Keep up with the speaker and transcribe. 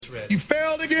You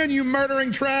failed again, you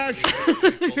murdering trash.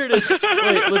 Here it is.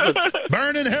 Wait, listen.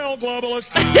 Burn in hell,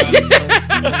 globalist.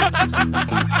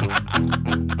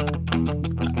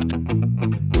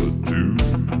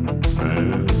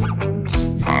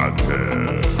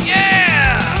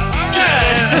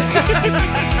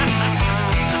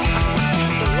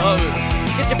 Love it.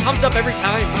 Gets you pumped up every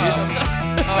time, dude.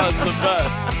 Oh, it's the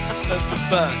best. That's the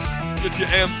best. Gets you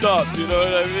amped up, you know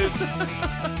what I mean?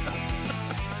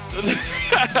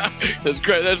 That's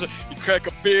great. You crack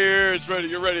a beer,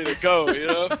 you're ready to go, you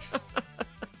know?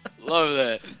 Love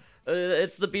that.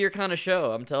 It's the beer kind of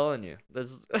show, I'm telling you.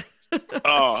 This.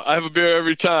 Oh, I have a beer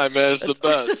every time, man. It's the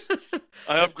best.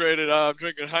 I upgraded. I'm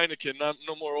drinking Heineken,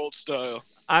 no more old style.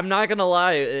 I'm not gonna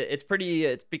lie. It's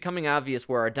becoming obvious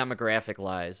where our demographic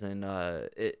lies, and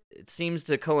it seems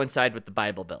to coincide with the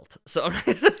Bible Belt. So,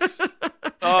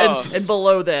 and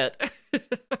below that.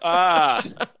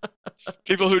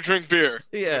 People who drink beer.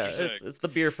 Yeah, it's the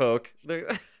beer folk.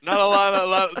 Not a lot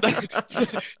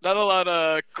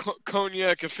of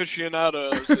cognac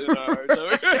aficionados in our.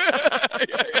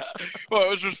 Yeah. Well, it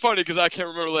was just funny because I can't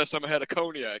remember the last time I had a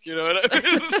cognac. You know what I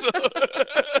mean? So,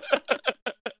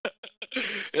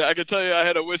 yeah, I can tell you I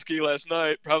had a whiskey last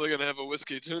night. Probably gonna have a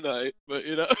whiskey tonight, but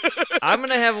you know. I'm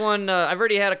gonna have one. I've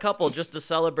already had a couple just to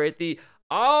celebrate the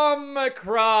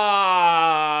Omicron.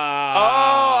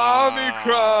 Oh,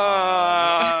 Omicron.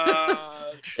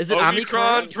 Is it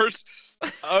Omicron?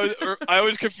 I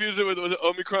always confuse it with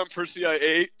Omicron Persei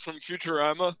 8 from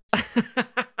Futurama.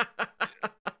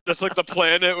 That's like the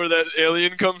planet where that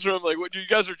alien comes from. Like, what? You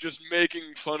guys are just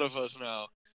making fun of us now.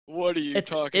 What are you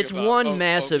talking about? It's one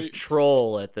massive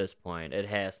troll at this point. It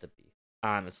has to be,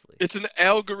 honestly. It's an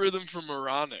algorithm for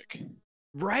moronic.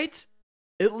 Right?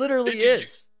 It literally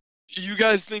is. You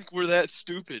guys think we're that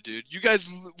stupid, dude. You guys,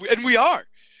 and we are.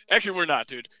 Actually, we're not,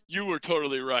 dude. You were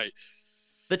totally right.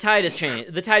 The tide has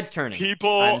changed. The tide's turning.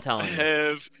 People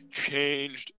have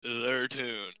changed their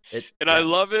tune. I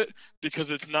love it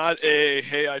because it's not a,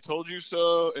 hey, I told you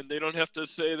so, and they don't have to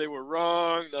say they were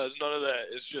wrong. There's none of that.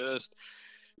 It's just,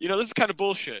 this is kind of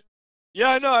bullshit. Yeah,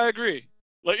 I know, I agree.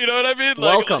 Like, you know what I mean?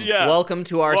 Like, welcome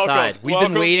to our side. We've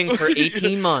been waiting for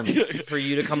 18 months for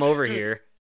you to come over here,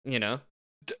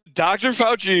 Dr.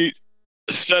 Fauci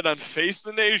said on Face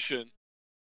the Nation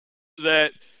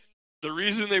that the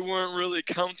reason they weren't really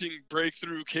counting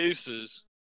breakthrough cases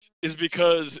is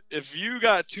because if you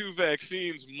got 2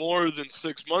 vaccines more than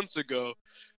 6 months ago,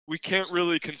 we can't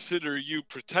really consider you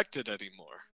protected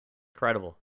anymore.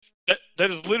 Incredible. That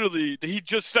is literally, he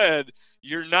just said,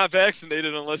 you're not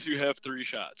vaccinated unless you have 3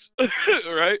 shots,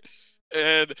 right?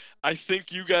 And I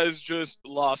think you guys just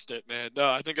lost it, man.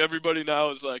 No, I think everybody now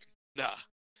is like, nah,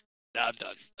 I'm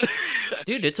done.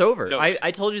 Dude, it's over. No.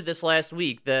 I told you this last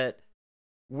week that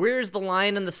where's the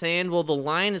line in the sand? Well, the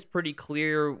line is pretty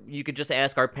clear. You could just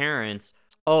ask our parents.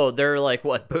 Oh, they're like,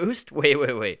 what, boost?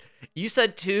 Wait. You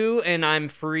said 2 and I'm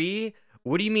free?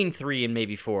 What do you mean 3 and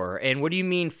maybe 4? And what do you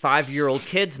mean 5-year-old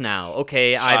kids now?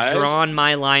 Okay, 5? I've drawn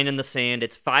my line in the sand.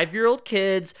 It's 5-year-old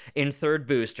kids in 3rd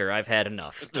booster. I've had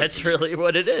enough. That's really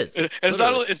what it is. It's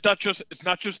not just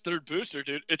 3rd booster,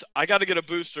 dude. It's I got to get a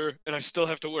booster and I still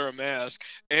have to wear a mask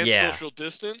and social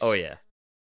distance. Oh yeah.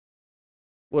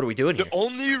 What are we doing here?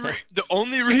 The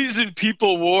only reason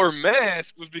people wore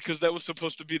masks was because that was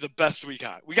supposed to be the best we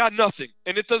got. We got nothing,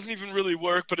 and it doesn't even really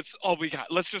work, but it's all we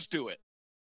got. Let's just do it.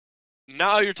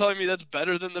 Now you're telling me that's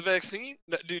better than the vaccine?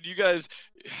 Dude, you guys,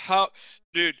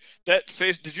 that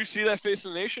face, did you see that Face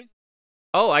of the Nation?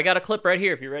 Oh, I got a clip right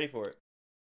here if you're ready for it.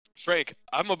 Frank,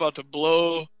 I'm about to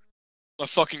blow my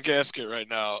fucking gasket right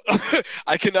now.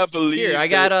 I cannot believe here, I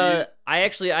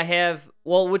have,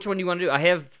 well, which one do you want to do? I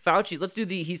have Fauci. Let's do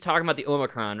he's talking about the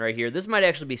Omicron right here. This might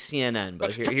actually be CNN,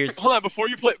 but here's. Hold on, before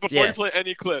you play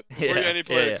any clip, play any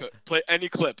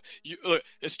clip. Look,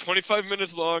 it's 25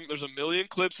 minutes long. There's a million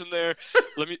clips in there.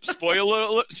 Let me,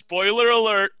 spoiler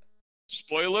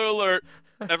alert.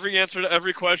 Every answer to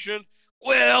every question.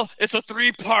 Well, it's a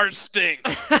 3-part sting.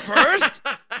 First,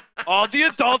 all the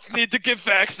adults need to get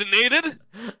vaccinated.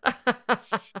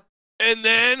 And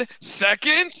then,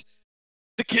 second,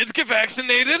 the kids get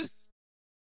vaccinated.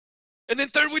 And then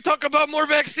third, we talk about more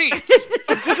vaccines.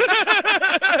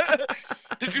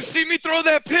 Did you see me throw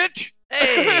that pitch?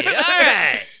 Hey, all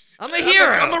right. I'm a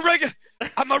hero.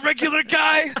 I'm a regular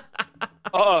guy.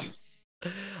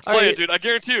 Play it, dude. I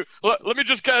guarantee you. Let me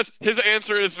just guess. His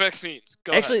answer is vaccines.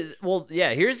 Go ahead. Well,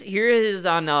 yeah. Here is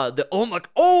on the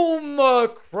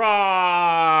Omicron.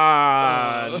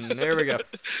 There we go.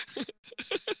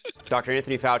 Dr.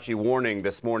 Anthony Fauci warning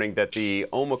this morning that the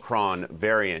Omicron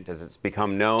variant, as it's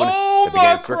become known, that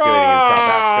began circulating in South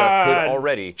Africa, could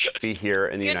already be here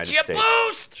in the United States.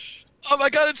 Boost! Oh my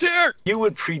God, it's here! You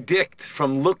would predict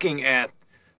from looking at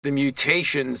the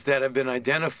mutations that have been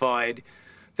identified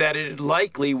that it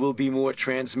likely will be more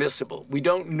transmissible. We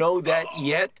don't know that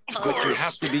yet, but you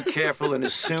have to be careful and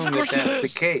assume that that's the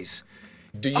case.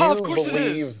 Do you of course it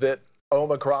believe is. that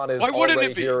Omicron is Why wouldn't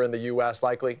already it be? here in the U.S.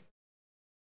 likely?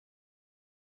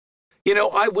 You know,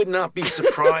 I would not be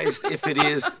surprised if it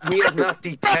is. We have not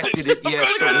detected it yet,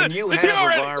 but when you have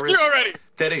a virus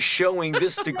that is showing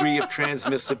this degree of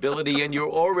transmissibility, and you're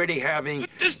already having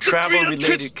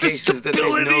travel-related cases that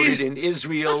they've noted in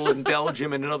Israel and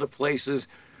Belgium and in other places,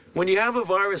 when you have a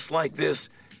virus like this,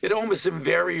 it almost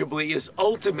invariably is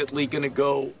ultimately going to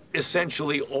go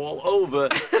essentially all over.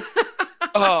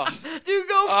 Dude,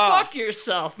 go fuck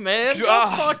yourself, man. Go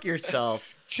fuck yourself.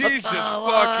 Jesus Of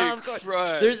fucking course.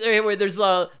 Christ. There's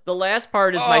the last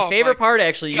part is my favorite part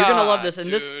actually. You're gonna love this, and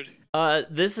dude.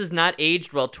 this is not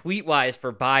aged well tweet wise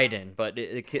for Biden, but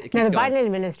it keeps Now, the going. Biden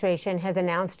administration has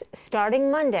announced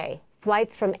starting Monday,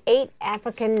 flights from 8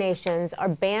 African nations are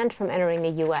banned from entering the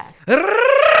U.S.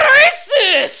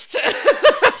 Racist.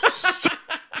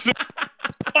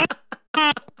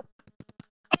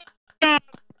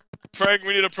 Frank,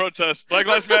 we need a protest. Black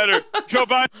Lives Matter. Joe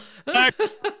Biden. Black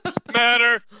Lives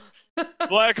Matter.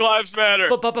 Black Lives Matter.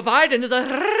 But Biden is a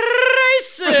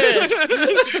racist.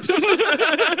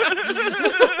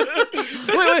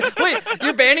 wait.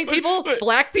 You're banning people?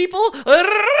 Black people? Racist.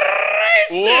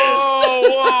 Whoa.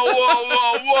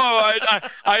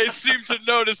 I seem to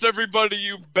notice everybody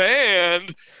you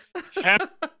banned had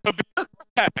a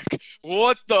back.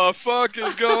 What the fuck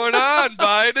is going on,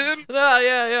 Biden? No,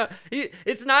 yeah.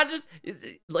 It's not just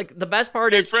like the best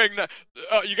part Hey, is Frank,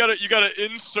 you gotta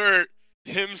insert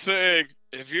him saying,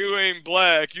 if you ain't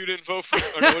black, you didn't vote for me.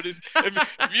 Or no,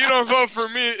 if you don't vote for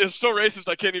me, it's so racist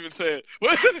I can't even say it.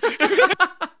 What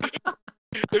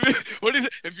is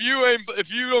it? If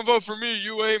you don't vote for me,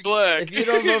 you ain't black. if you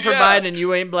don't vote for Yeah. Biden,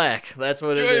 you ain't black. That's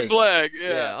what You it ain't is. black.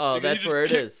 Yeah. Oh, You that's just where it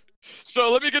can't- is.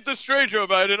 So let me get this straight, Joe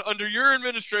Biden. Under your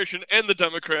administration and the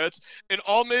Democrats, in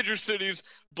all major cities,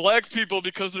 black people,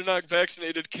 because they're not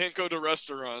vaccinated, can't go to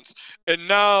restaurants. And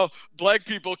now black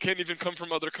people can't even come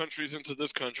from other countries into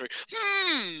this country.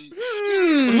 Who's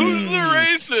the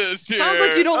racist here? Sounds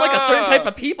like you don't like a certain type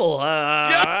of people.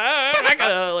 Yeah. I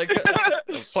gotta like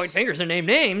point fingers and name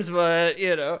names, but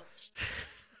you know.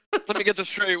 Let me get this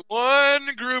straight. One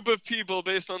group of people,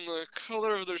 based on the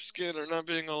color of their skin, are not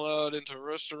being allowed into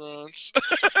restaurants.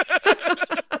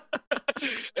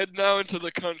 And now into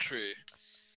the country.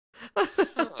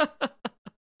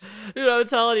 Dude, I'm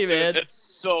telling you, man. Dude, it's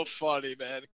so funny,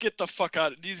 man. Get the fuck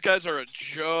out. These guys are a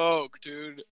joke,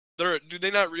 dude. Do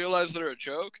they not realize they're a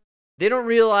joke? They don't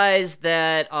realize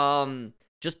that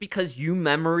just because you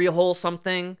memory hole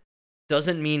something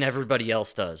doesn't mean everybody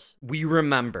else does. We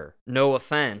remember. No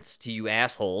offense to you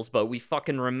assholes, but we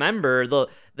fucking remember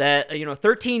that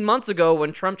 13 months ago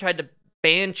when Trump tried to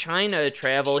ban China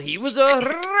travel, he was a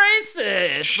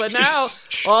racist. But now,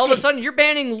 all of a sudden, you're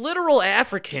banning literal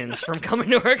Africans from coming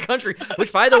to our country.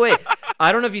 Which, by the way,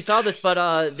 I don't know if you saw this,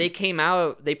 but they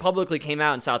publicly came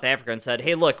out in South Africa and said,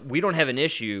 hey, look, we don't have an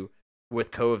issue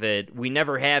with COVID. We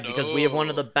never have, because we have one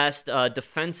of the best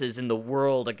defenses in the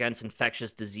world against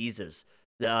infectious diseases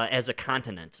as a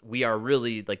continent. We are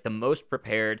really like the most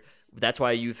prepared. That's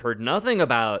why you've heard nothing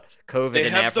about COVID They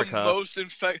in have Africa. the most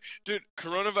Dude,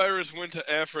 coronavirus went to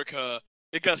Africa.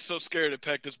 It got so scared it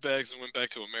packed its bags and went back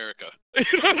to America. You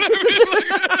know what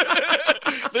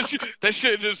I mean? That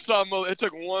shit just saw. It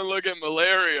took one look at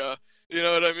malaria. You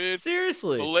know what I mean?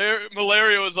 Seriously.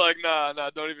 Malaria was like, nah,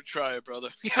 don't even try it, brother.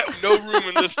 You have no room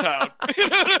in this town. You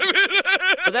know what I mean?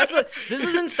 But this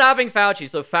isn't stopping Fauci.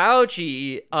 So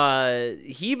Fauci,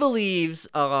 he believes,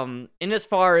 in as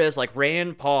far as like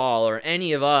Rand Paul or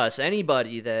any of us,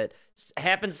 anybody that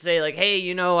happens to say like,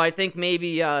 hey, I think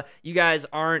maybe you guys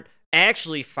aren't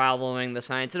actually following the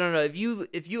science. I don't know. If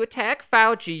you attack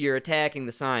Fauci, you're attacking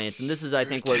the science, and this is, I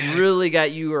think, what really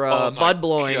got you bud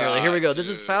blowing earlier. Here we go. This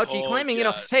is Fauci claiming,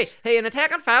 hey, an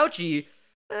attack on Fauci,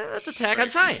 that's attack on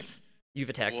science. You've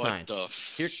attacked science. What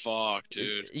the fuck,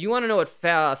 dude? You want to know what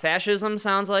fascism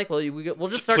sounds like? Well, we'll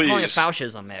just start calling it Please.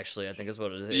 fascism, actually, I think is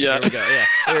what it is. Yeah. Here we go. Yeah,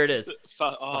 here it is.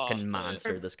 Oh, Fucking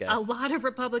monster, this guy. A lot of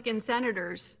Republican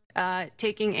senators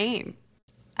taking aim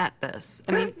at this.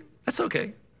 I mean, That's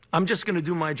okay. I'm just going to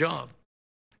do my job.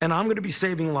 And I'm going to be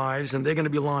saving lives, and they're going to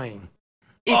be lying.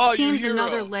 it Oh, you seems hero.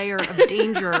 another layer of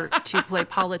danger to play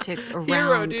politics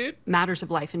around dude. matters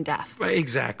of life and death. Right,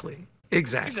 exactly.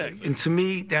 And to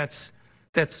me, that's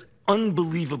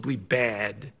unbelievably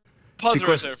bad. Pause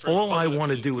Because right there. all I Pause want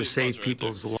to there, do please is save pause right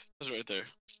people's lives. Pause right there.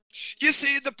 You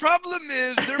see, the problem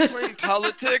is they're playing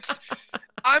politics.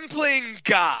 I'm playing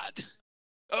God.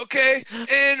 Okay?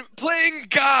 And playing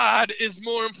God is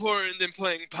more important than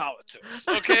playing politics.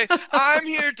 Okay? I'm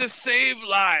here to save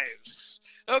lives.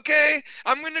 Okay?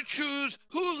 I'm going to choose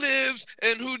who lives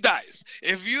and who dies.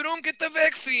 If you don't get the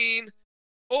vaccine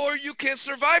or you can't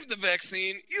survive the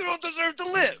vaccine, you don't deserve to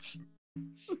live.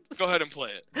 Go ahead and play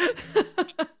it.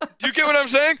 Do you get what I'm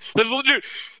saying? Dude,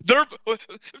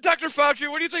 Dr. Fauci,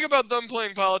 what do you think about them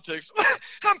playing politics?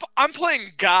 I'm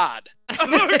playing God.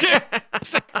 Okay?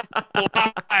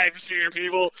 Lives here,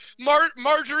 people.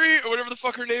 Marjorie, or whatever the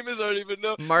fuck her name is, I don't even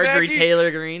know. Marjorie Maggie?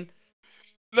 Taylor Greene.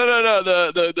 No.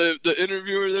 The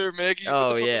interviewer there, Maggie. Oh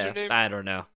what the fuck is yeah, her name? I don't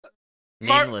know.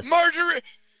 Nameless. Marjorie.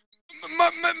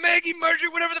 Maggie, Marjorie,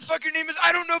 whatever the fuck your name is,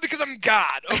 I don't know because I'm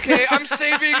God, okay? I'm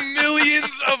saving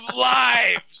millions of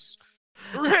lives.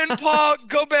 Rand Paul,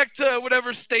 go back to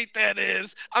whatever state that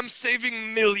is. I'm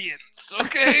saving millions,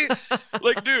 okay?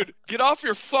 Like, dude, get off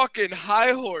your fucking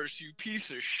high horse, you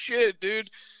piece of shit, dude.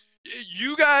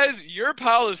 You guys, your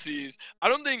policies, I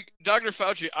don't think, Dr.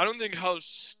 Fauci, I don't think how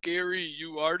scary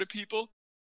you are to people.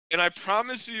 And I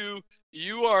promise you,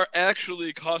 you are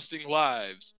actually costing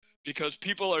lives. Because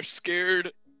people are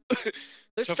scared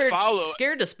They're to scared, follow.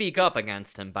 scared to speak up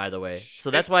against him, by the way.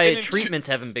 So that's why treatments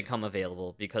haven't become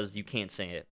available, because you can't say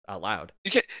it out loud.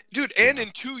 You can't, dude, and in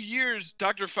 2 years,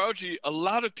 Dr. Fauci, a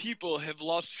lot of people have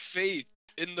lost faith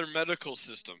in their medical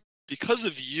system because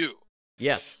of you.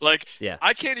 Yes. Like, yeah.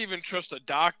 I can't even trust a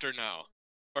doctor now.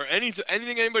 Or anything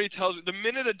anybody tells me. The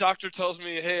minute a doctor tells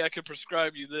me, hey, I could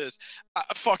prescribe you this,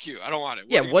 fuck you. I don't want it.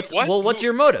 Yeah, what's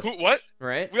your motive? What?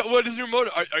 Right? What is your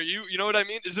motive? Are you know what I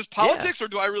mean? Is this politics or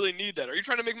do I really need that? Are you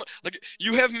trying to make money? Like,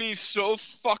 you have me so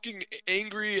fucking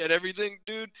angry at everything,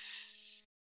 dude.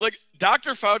 Like,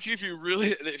 Dr. Fauci, if he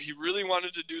really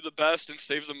wanted to do the best and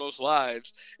save the most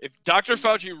lives, if Dr.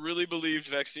 Fauci really believed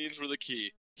vaccines were the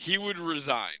key, he would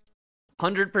resign.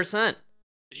 100%.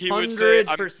 He would say,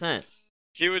 100%.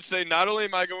 He would say, not only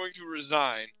am I going to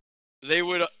resign, they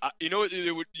would, you know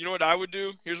what I would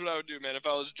do? Here's what I would do, man, if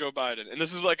I was Joe Biden. And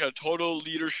this is like a total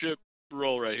leadership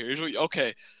role right here. Here's what,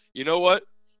 okay, you know what?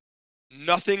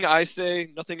 Nothing I say,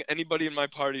 nothing anybody in my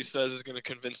party says is going to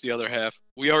convince the other half.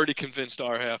 We already convinced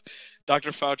our half.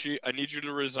 Dr. Fauci, I need you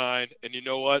to resign. And you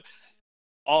know what?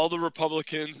 All the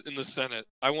Republicans in the Senate,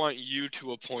 I want you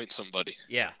to appoint somebody.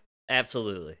 Yeah,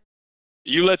 absolutely.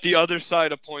 You let the other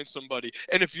side appoint somebody.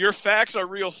 And if your facts are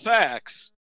real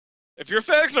facts,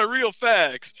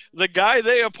 the guy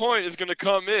they appoint is going to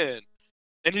come in,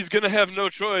 and he's going to have no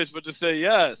choice but to say,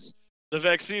 yes, the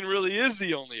vaccine really is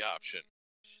the only option.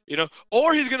 You know,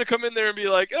 or he's going to come in there and be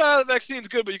like, the vaccine's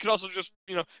good, but you could also just,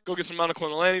 go get some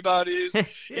monoclonal antibodies.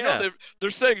 Yeah.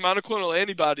 They're saying monoclonal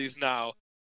antibodies now,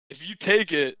 if you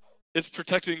take it, it's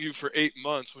protecting you for 8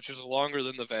 months, which is longer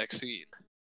than the vaccine.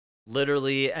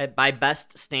 Literally, by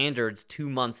best standards, 2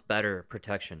 months better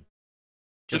protection.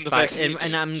 Just by,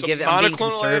 and I'm so I'm being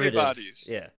conservative. Antibodies.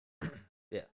 Yeah.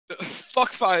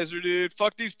 Fuck Pfizer, dude.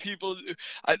 Fuck these people.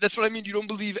 That's what I mean. You don't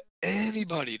believe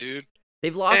anybody, dude.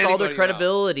 They've lost all their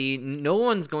credibility. Now. No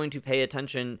one's going to pay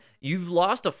attention. You've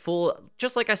lost a full,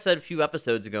 just like I said a few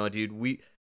episodes ago, dude.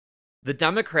 The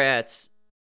Democrats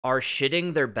are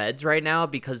shitting their beds right now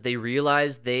because they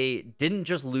realize they didn't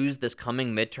just lose this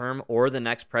coming midterm or the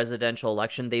next presidential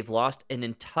election. They've lost an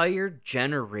entire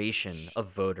generation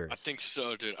of voters. I think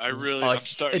so, dude. I'm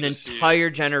starting to see it. An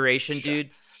entire generation, dude.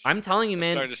 I'm telling you,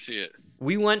 man. I'm starting to see it.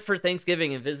 We went for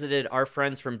Thanksgiving and visited our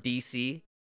friends from D.C.,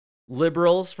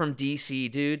 liberals from D.C.,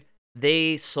 dude.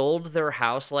 They sold their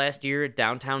house last year at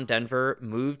downtown Denver,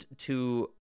 moved to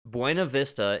Buena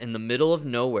Vista in the middle of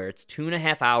nowhere. It's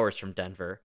 2.5 hours from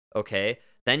Denver. Okay,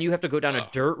 then you have to go down a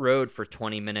dirt road for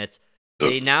 20 minutes.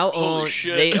 They now own,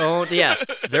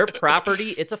 their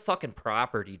property. It's a fucking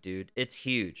property, dude. It's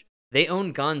huge. They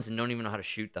own guns and don't even know how to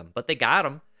shoot them, but they got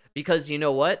them because you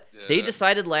know what? Yeah. They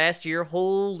decided last year,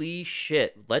 holy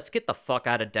shit, let's get the fuck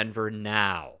out of Denver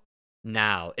now.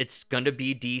 Now, it's going to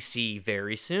be DC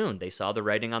very soon. They saw the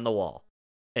writing on the wall.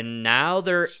 And now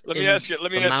they're Let me ask you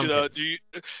though, do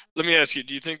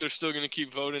you think they're still going to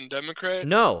keep voting Democrat?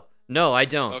 No, I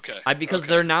don't. Okay. Because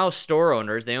they're now store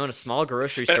owners. They own a small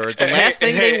grocery store. The last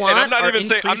thing they want are increased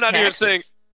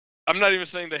taxes. I'm not even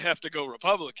saying they have to go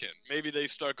Republican. Maybe they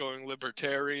start going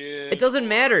libertarian. It doesn't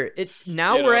matter.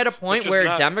 We're at a point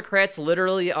where Democrats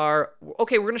literally are,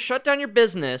 okay, we're going to shut down your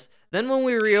business. Then when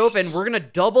we reopen, we're gonna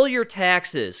double your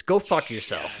taxes. Go fuck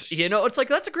yourself. Yes. You know, it's like,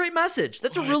 that's a great message.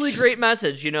 That's a really great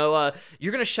message. You know,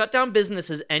 you're gonna shut down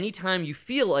businesses anytime you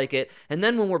feel like it, and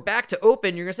then when we're back to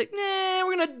open, you're gonna say, nah,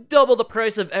 we're gonna double the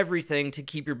price of everything to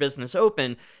keep your business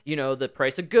open. You know, the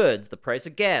price of goods, the price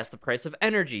of gas, the price of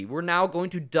energy. We're now going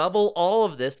to double all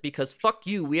of this because fuck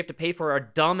you. We have to pay for our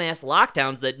dumbass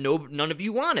lockdowns that none of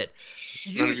you wanted.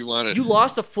 None of you wanted. You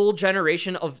lost a full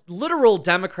generation of literal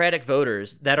Democratic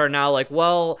voters that are now like,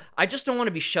 well, I just don't want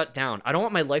to be shut down. I don't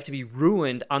want my life to be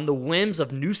ruined on the whims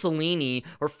of Mussolini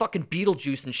or fucking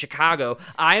Beetlejuice in Chicago.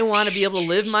 I want to be able to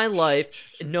live my life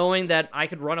knowing that I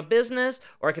could run a business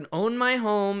or I can own my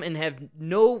home and have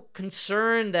no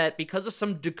concern that because of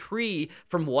some decree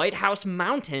from White House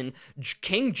Mountain,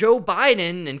 King Joe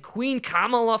Biden and Queen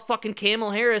Kamala fucking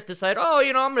Camel Harris decide, oh,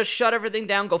 you know, I'm going to shut everything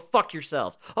down. Go fuck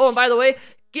yourselves. Oh, and by the way,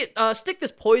 stick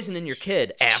this poison in your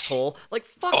kid, asshole. Like,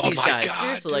 fuck these guys. God,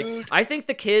 seriously, dude. like, I think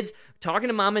the kids talking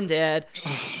to mom and dad.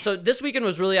 So this weekend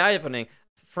was really eye-opening.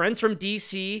 Friends from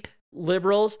DC,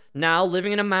 liberals, now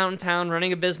living in a mountain town,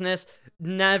 running a business,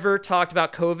 never talked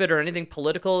about COVID or anything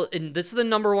political. And this is the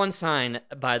number one sign,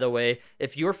 by the way.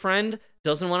 If your friend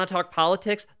doesn't want to talk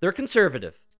politics, they're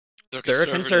conservative. They're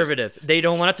conservative. They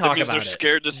don't want to talk about it. They're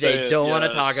scared to say They don't want to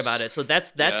yes. talk about it. So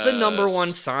that's the number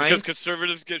one sign. Because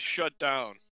conservatives get shut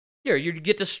down. Here, you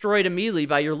get destroyed immediately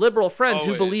by your liberal friends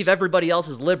who Always. believe everybody else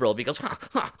is liberal because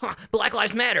Black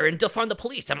Lives Matter and defund the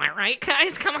police. Am I right,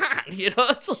 guys? Come on. You know,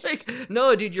 it's like,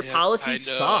 no, dude, your policies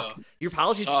I know. suck. Your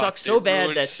policies suck so They bad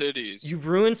ruined that cities. you've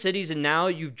ruined cities, and now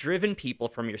you've driven people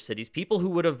from your cities. People who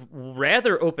would have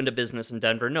rather opened a business in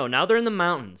Denver. No, now they're in the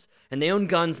mountains, and they own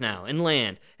guns now and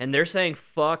land, and they're saying,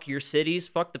 fuck your cities,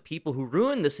 fuck the people who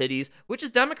ruined the cities, which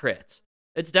is Democrats.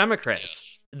 It's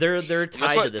Democrats. They're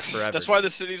tied to this forever. That's why the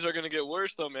cities are going to get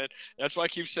worse, though, man. That's why I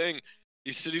keep saying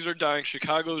these cities are dying.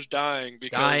 Chicago's dying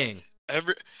because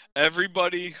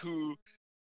everybody who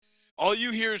all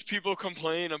you hear is people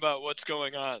complain about what's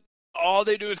going on. All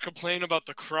they do is complain about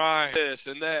the crime, this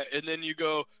and that, and then you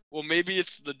go, well, maybe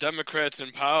it's the Democrats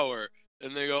in power,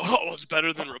 and they go, oh, it's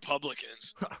better than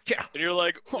Republicans. Yeah. And you're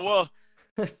like, well,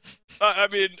 I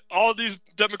mean, all these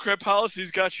Democrat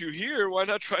policies got you here. Why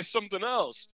not try something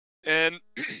else? And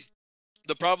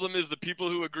the problem is the people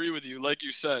who agree with you, like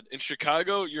you said, in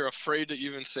Chicago, you're afraid to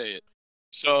even say it.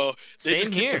 So they Same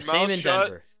just keep here. their Same mouths in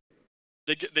shut.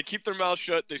 Denver. They keep their mouths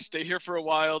shut. They stay here for a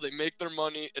while. They make their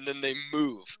money, and then they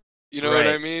move. You know what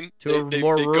I mean? To a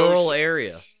more rural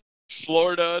area.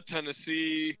 Florida,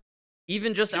 Tennessee.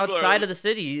 Even just outside of the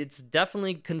city, it's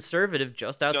definitely conservative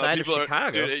just outside of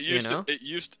Chicago. Dude,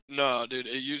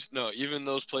 even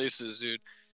those places, dude,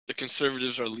 the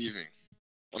conservatives are leaving.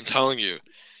 I'm telling you.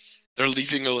 They're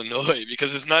leaving Illinois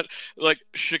because it's not like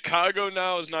Chicago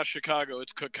now is not Chicago,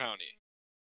 it's Cook County.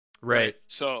 Right.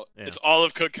 So it's all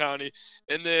of Cook County.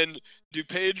 And then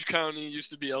DuPage County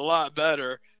used to be a lot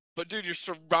better, but dude, you're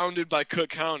surrounded by Cook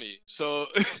County. So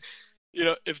you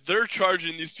know, if they're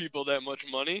charging these people that much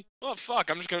money, well, fuck,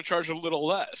 I'm just going to charge a little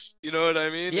less. You know what I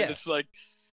mean? Yeah. And it's like,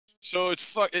 so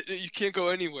it's you can't go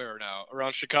anywhere now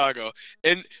around Chicago.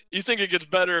 And you think it gets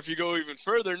better if you go even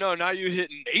further. No, now you hit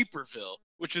Naperville,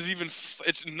 which is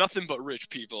it's nothing but rich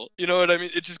people. You know what I mean?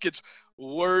 It just gets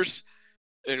worse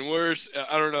and worse.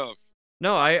 I don't know.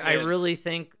 No, I really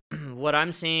think what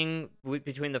I'm seeing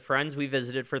between the friends we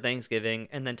visited for Thanksgiving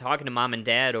and then talking to mom and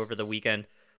dad over the weekend,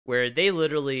 where they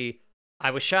literally,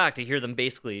 I was shocked to hear them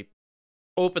basically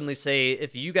openly say,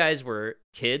 if you guys were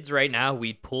kids right now,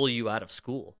 we'd pull you out of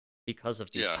school because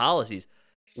of these policies.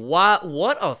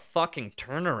 What a fucking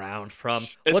turnaround from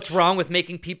what's wrong with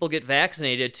making people get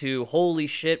vaccinated to holy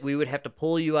shit, we would have to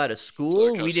pull you out of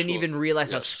school. We didn't even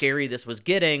realize how scary this was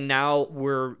getting. Now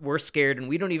we're scared and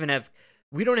we don't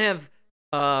have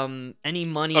any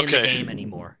money in the game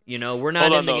anymore. You know, we're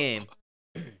not in the game.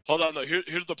 Hold on though.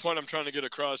 Here's the point I'm trying to get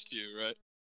across to you, right?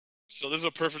 So this is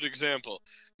a perfect example.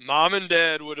 Mom and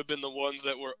dad would have been the ones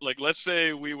that were like, let's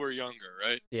say we were younger,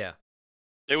 right? Yeah.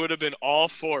 They would have been all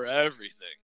for everything.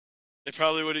 They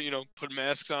probably would have, put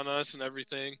masks on us and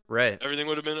everything. Right. Everything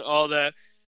would have been all that.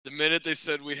 The minute they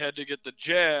said we had to get the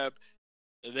jab,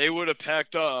 they would have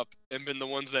packed up and been the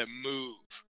ones that move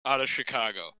out of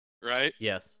Chicago, right?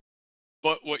 Yes.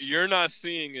 But what you're not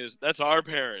seeing is that's our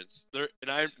parents.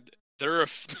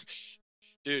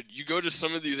 Dude, you go to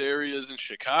some of these areas in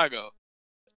Chicago,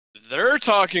 they're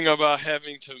talking about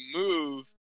having to move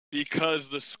because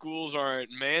the schools aren't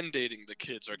mandating the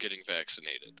kids are getting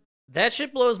vaccinated. That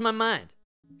shit blows my mind.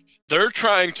 They're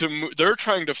trying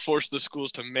to force the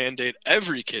schools to mandate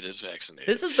every kid is vaccinated.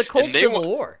 This is the cold Civil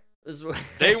War.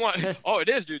 They want. Oh, it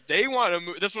is, dude. They want to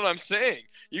move. That's what I'm saying.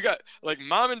 You got like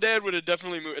mom and dad would have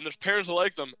definitely moved, and there's parents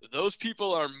like them. Those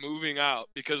people are moving out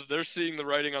because they're seeing the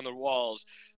writing on the walls.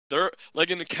 They're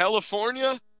like in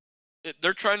California,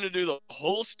 they're trying to do the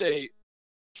whole state,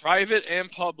 private and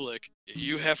public.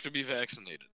 You have to be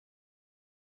vaccinated.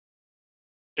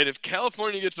 And if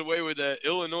California gets away with that,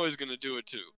 Illinois is going to do it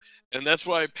too. And that's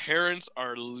why parents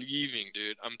are leaving,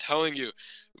 dude. I'm telling you.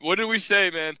 What did we say,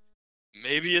 man?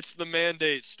 Maybe it's the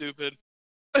mandate, stupid.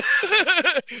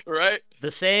 Right? The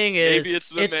saying is, Maybe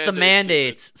it's the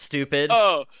mandates, stupid.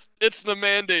 Oh, it's the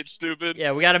mandate, stupid.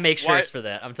 Yeah, we got to make shirts for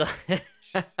that. I'm telling you.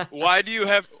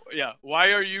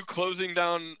 Why are you closing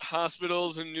down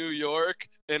hospitals in New York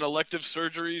and elective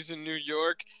surgeries in New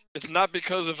York? It's not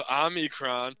because of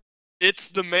Omicron. It's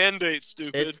the mandate,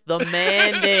 stupid. It's the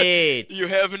mandates. You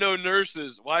have no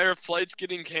nurses. Why are flights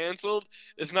getting canceled?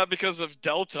 It's not because of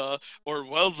Delta or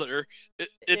weather.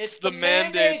 It's the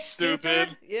mandate,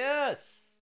 stupid. Yes.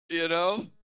 You know?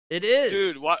 It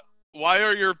is. Dude, why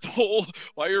are your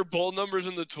bowl numbers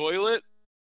in the toilet?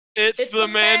 It's the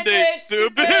mandate,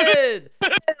 stupid.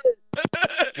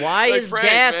 Why like is Frank,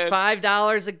 gas man.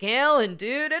 $5 a gallon,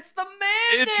 dude? It's the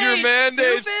mandate. It's your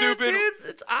mandate, stupid. Dude,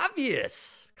 it's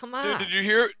obvious. Come on. Dude,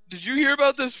 did you hear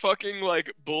about this fucking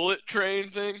like bullet train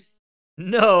thing?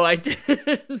 No, I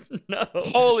didn't. No.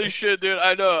 Holy shit, dude!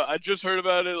 I know. I just heard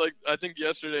about it like I think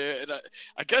yesterday, and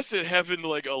I guess it happened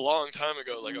like a long time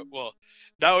ago. Like, well,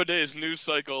 nowadays news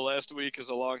cycle last week is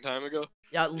a long time ago.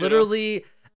 Yeah, literally.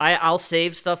 I'll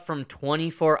save stuff from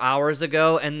 24 hours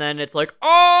ago, and then it's like,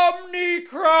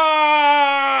 Omicron!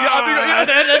 Yeah, and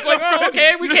then it's like, oh,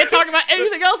 okay, we can't talk about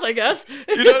anything else, I guess.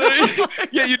 You know what I mean?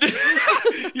 Yeah, you do.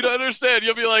 You don't understand.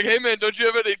 You'll be like, hey, man, don't you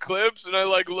have any clips? And I,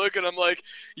 like, look, and I'm like,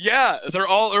 yeah, they're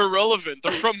all irrelevant.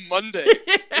 They're from Monday.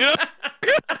 You know?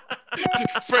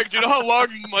 Frank, do you know how long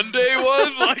Monday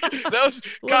was? Like, that was,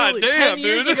 literally, goddamn, 10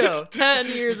 years dude. ago. 10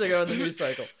 years ago in the news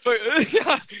cycle.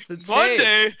 Yeah, It's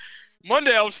insane.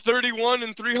 Monday, I was 31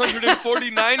 and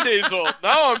 349 days old.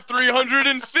 Now I'm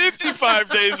 355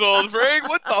 days old, Frank.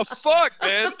 What the fuck,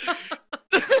 man?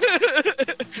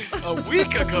 A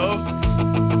week ago.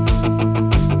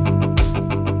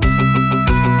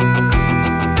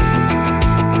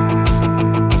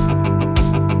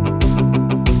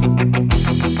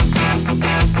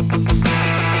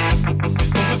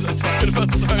 What was I talking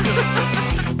about? Sorry.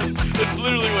 It's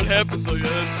literally what happens, though,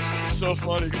 yeah. It's so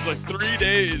funny, because, like, 3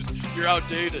 days, you're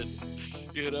outdated,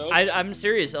 you know? I'm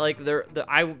serious. Like, there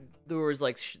was,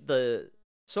 like,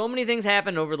 so many things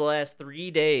happened over the last 3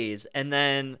 days, and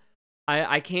then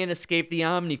I can't escape the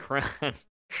Omicron.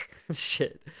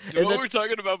 Shit. Dude, what were we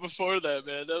talking about before that,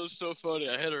 man? That was so funny.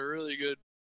 I had a really good...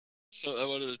 So I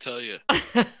wanted to tell you.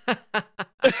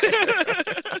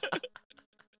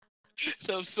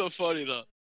 That was so funny, though.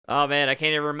 Oh, man, I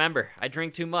can't even remember. I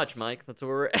drink too much, Mike. That's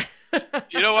where we're at.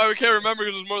 You know why we can't remember?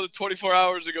 Because it was more than 24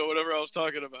 hours ago, whatever I was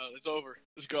talking about. It's over.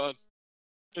 It's gone.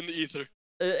 In the ether.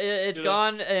 It's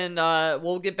gone, and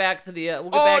we'll get back to the...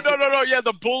 No. Yeah,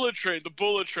 the bullet train,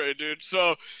 dude.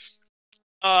 So,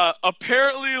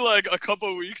 apparently, like, a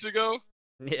couple weeks ago...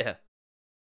 Yeah.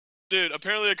 Dude,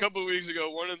 apparently a couple weeks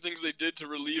ago, one of the things they did to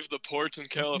relieve the ports in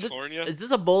California... Is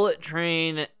this a bullet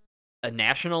train, a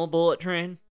national bullet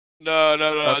train? No.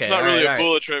 Okay, it's not really a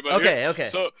bullet train. But okay.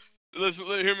 So, listen,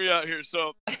 hear me out here.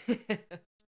 So,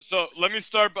 let me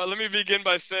begin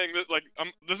by saying that, like,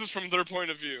 this is from their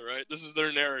point of view, right? This is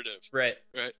their narrative. Right.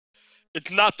 It's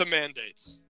not the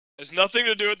mandates. It's nothing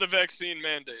to do with the vaccine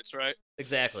mandates, right?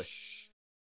 Exactly.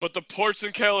 But the ports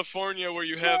in California where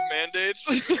you have mandates,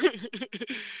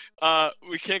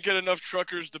 we can't get enough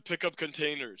truckers to pick up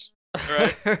containers,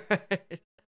 right?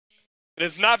 And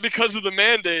it's not because of the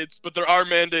mandates, but there are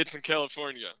mandates in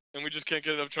California, and we just can't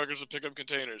get enough truckers to pick up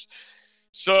containers.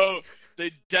 So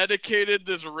they dedicated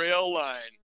this rail line.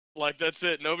 Like, that's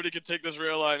it. Nobody can take this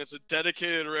rail line. It's a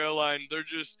dedicated rail line. They're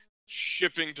just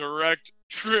shipping direct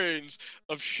trains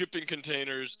of shipping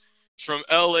containers from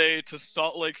LA to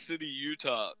Salt Lake City,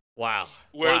 Utah. Wow.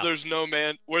 Where there is no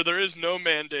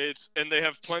mandates, and they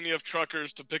have plenty of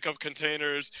truckers to pick up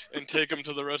containers and take them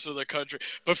to the rest of the country.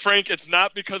 But Frank, it's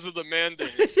not because of the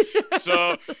mandates.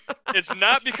 So it's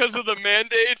not because of the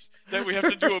mandates that we have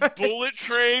to do a bullet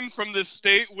train from the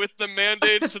state with the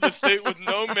mandates to the state with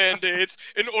no mandates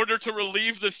in order to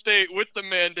relieve the state with the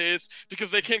mandates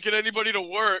because they can't get anybody to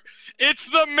work. It's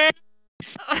the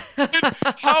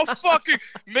How fucking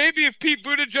maybe if Pete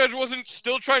Buttigieg wasn't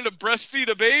still trying to breastfeed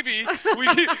a baby,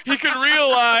 he could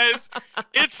realize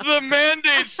it's the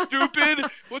mandate, stupid.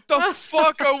 What the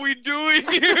fuck are we doing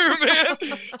here, man?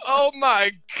 Oh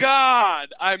my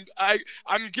god, I'm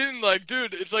getting like,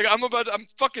 dude, it's like I'm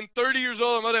fucking 30 years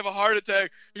old. I'm about to have a heart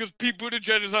attack because Pete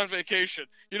Buttigieg is on vacation.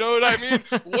 You know what I mean?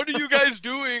 What are you guys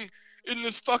doing in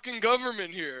this fucking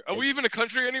government here? Are we even a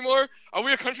country anymore? Are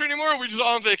we a country anymore? Or are we just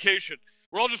all on vacation?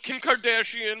 We're all just Kim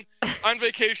Kardashian on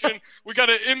vacation. We got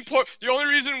to import. The only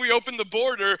reason we opened the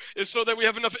border is so that we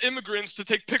have enough immigrants to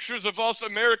take pictures of us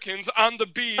Americans on the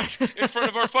beach in front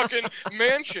of our fucking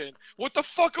mansion. What the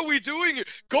fuck are we doing here?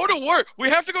 Go to work. We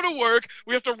have to go to work.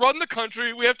 We have to run the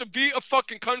country. We have to be a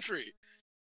fucking country.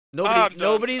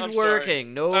 Nobody's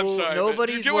working. I'm sorry,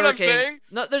 Nobody's do you working. get what I'm saying?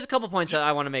 No, there's a couple points that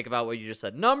I want to make about what you just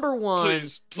said. Number one,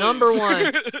 Please. Kim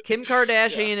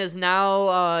Kardashian is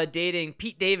now dating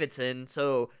Pete Davidson.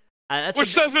 So that's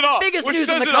Which the says it all. biggest Which news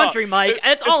in says the it all. country, Mike.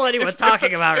 That's all anyone's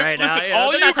talking about right now. Listen, You know,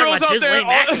 all they're you not talking girls about out there, Ghislaine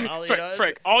Maxwell. You know?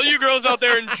 Frank, all you girls out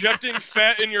there injecting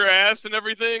fat in your ass and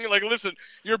everything, like, listen,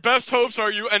 your best hopes are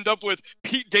you end up with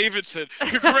Pete Davidson.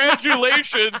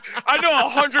 Congratulations. I know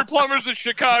 100 plumbers in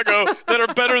Chicago that are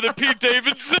better than Pete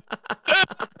Davidson.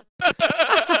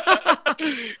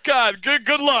 God,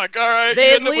 good luck. All right.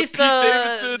 They You at end up with least Pete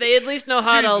Davidson. they at least know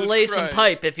how to Jesus lay some Christ.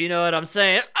 pipe, if you know what I'm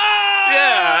saying.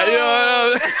 Yeah, you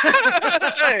know,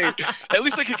 hey, at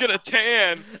least they could get a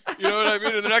tan. You know what I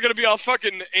mean? And they're not gonna be all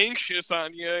fucking anxious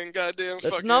on you and goddamn.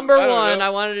 That's fucking, number I don't one. know. I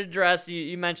wanted to address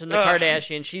you mentioned the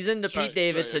Kardashian. She's into Pete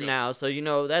Davidson go. now, so you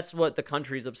know that's what the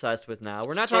country's obsessed with now.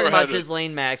 We're not That's where talking we're about headed.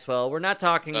 Ghislaine Maxwell. We're not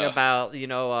talking about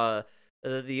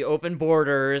the open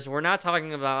borders. We're not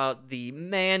talking about the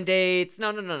mandates.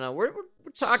 No. We're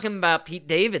talking about Pete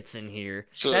Davidson here.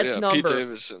 So That's yeah, number. Pete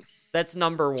Davidson. That's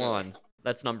number one.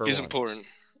 That's number He's one. important.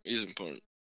 He's important.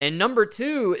 And number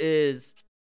two is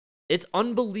it's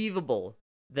unbelievable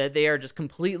that they are just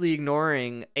completely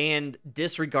ignoring and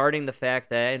disregarding the fact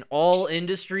that in all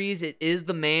industries, it is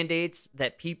the mandates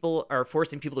that people are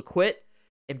forcing people to quit.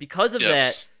 And because of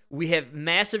that, we have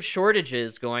massive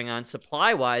shortages going on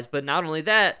supply-wise. But not only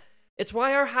that, it's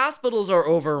why our hospitals are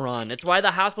overrun. It's why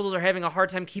the hospitals are having a hard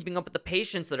time keeping up with the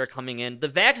patients that are coming in. The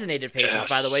vaccinated patients,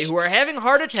 by the way, who are having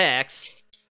heart attacks.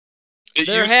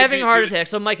 They're having heart attacks.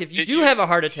 So, Mike, if you do have a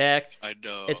heart attack, I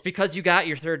know. it's because you got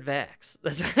your third vax.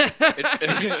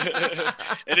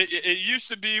 And it used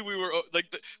to be we were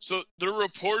like, so they're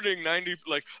reporting 90,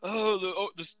 like,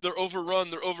 they're overrun.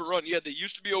 They're overrun. Yeah, they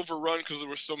used to be overrun because there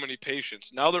were so many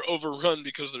patients. Now they're overrun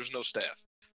because there's no staff.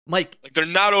 Mike, like they're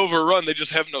not overrun. They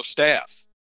just have no staff.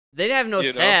 They have no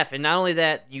staff, and not only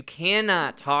that, you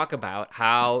cannot talk about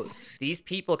how these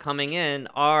people coming in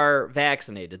are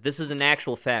vaccinated. This is an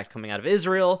actual fact coming out of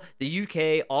Israel, the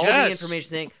UK, all the information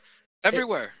saying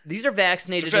everywhere. These are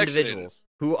vaccinated individuals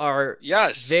who are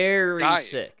very dying.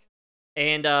 sick.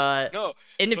 And no,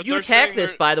 and if you attack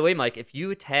this, by the way, Mike, if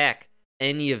you attack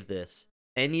any of this,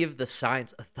 any of the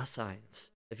science,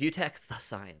 if you attack the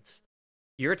science,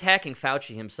 you're attacking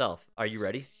Fauci himself. Are you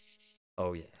ready?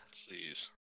 Oh yeah. Please.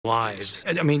 Lives.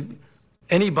 I mean,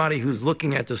 anybody who's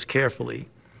looking at this carefully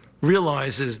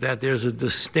realizes that there's a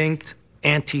distinct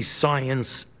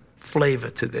anti-science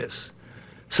flavor to this.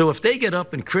 So if they get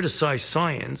up and criticize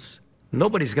science,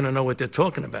 nobody's going to know what they're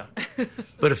talking about.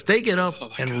 But if they get up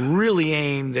and really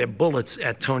aim their bullets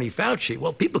at Tony Fauci,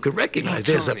 well, people could recognize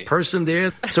there's a person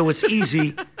there, so it's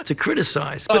easy to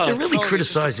criticize. But they're really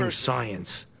criticizing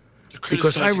science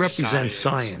because I represent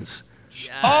science.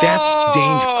 That's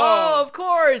dangerous. Oh, of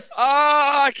course.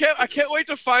 I can't wait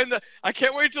to find that. I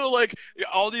can't wait till like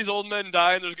all these old men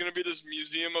die and there's gonna be this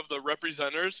museum of the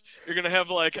representers. You're gonna have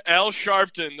like Al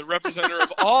Sharpton, the representative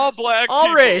of all black all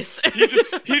people. Race.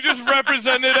 He just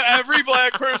represented every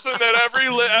black person that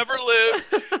ever lived.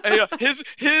 And, his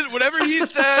whatever he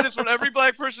said is what every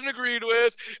black person agreed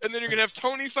with. And then you're gonna have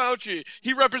Tony Fauci.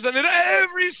 He represented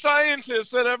every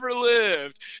scientist that ever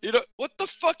lived. You know what the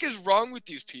fuck is wrong with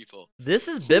these people? This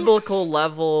is biblical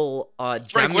level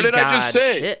Frank, what did I just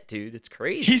say? Shit, dude. It's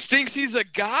crazy. He thinks he's a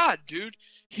god, dude.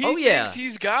 He thinks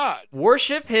he's God.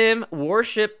 Worship him.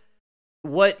 Worship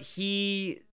what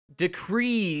he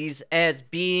decrees as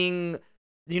being,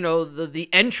 the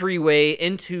entryway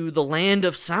into the land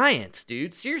of science,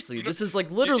 dude. Seriously, this is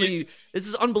like literally, this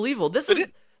is unbelievable. This is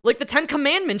like the Ten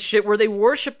Commandments shit where they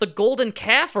worship the golden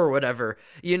calf or whatever.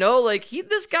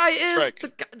 This guy is,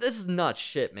 Frank, this is nuts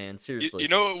shit, man. Seriously. You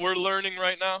know what we're learning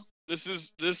right now? This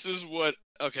is what,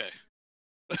 okay.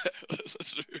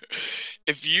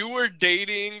 If you were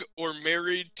dating or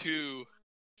married to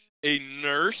a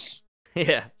nurse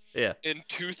yeah. in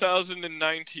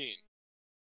 2019,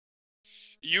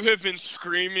 you have been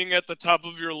screaming at the top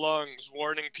of your lungs,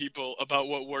 warning people about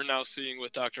what we're now seeing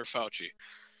with Dr. Fauci.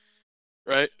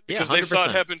 Right? Because Yeah, they saw it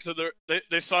 100%. happen to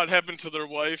they saw it happen to their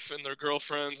wife and their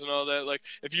girlfriends and all that. Like,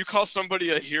 if you call somebody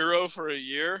a hero for a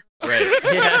year, Right.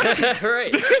 Yeah.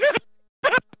 Right.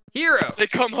 Hero. they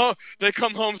come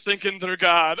home thinking they're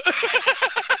God.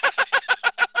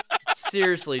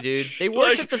 Seriously, dude. They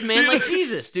worship this man like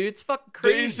Jesus, dude. It's fucking They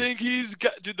crazy. think he's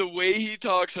got, dude, the way he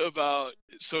talks about,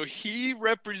 so he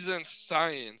represents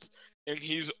science and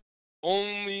he's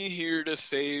only here to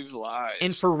save lives.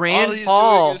 And for All Rand he's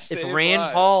Paul, doing is if save Rand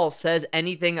lives. Paul says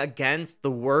anything against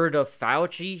the word of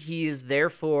Fauci, he is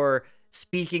therefore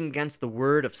speaking against the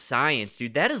word of science,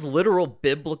 dude. That is literal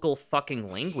biblical fucking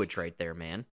language right there,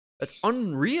 man. That's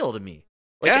unreal to me.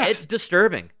 Like, Yeah. it's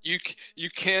disturbing. you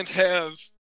can't have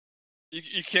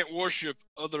you can't worship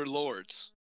other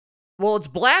lords. Well, it's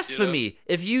blasphemy.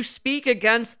 If you speak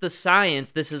against the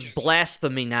science, this is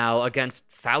blasphemy now against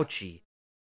Fauci,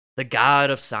 the god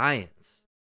of science.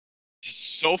 It's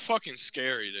so fucking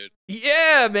scary, dude.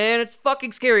 Yeah, man, it's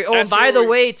fucking scary. Oh, and That's by what the we-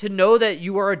 way, to know that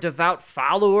you are a devout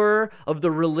follower of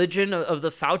the religion, of the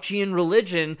Faucian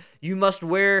religion, you must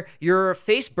wear your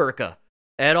face burqa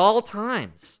at all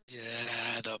times.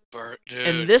 Yeah, the bird, dude.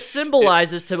 And this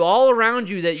symbolizes to all around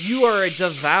you that you are a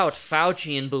devout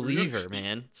Faucian believer,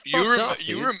 man. It's fucked up,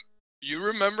 dude. You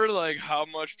remember like how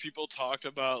much people talked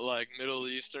about like Middle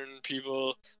Eastern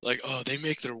people, like, oh, they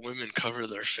make their women cover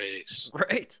their face.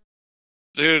 Right.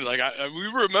 Dude, like we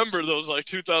remember those like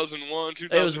 2001,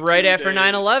 2002 It was right after days.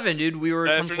 9/11, dude. We were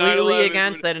After completely 9/11,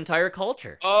 against that entire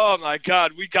culture. Oh my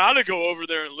God, we gotta go over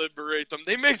there and liberate them.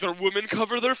 They make their women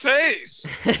cover their face.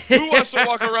 Who wants to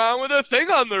walk around with a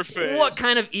thing on their face? What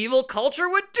kind of evil culture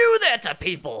would do that to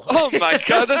people? Oh my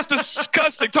God, that's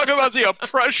disgusting. Talk about the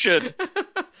oppression.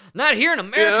 Not here in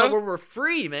America Yeah. where we're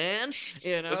free, man.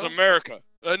 You know? It's America.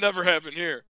 That never happened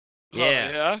here. Yeah. Oh,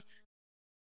 yeah.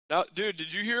 Now, dude,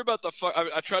 did you hear about the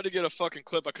I tried to get a fucking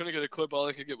clip. I couldn't get a clip. All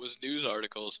I could get was news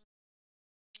articles.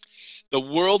 The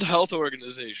World Health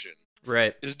Organization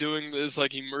Right. is doing this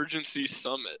like emergency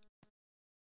summit.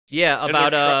 Yeah, And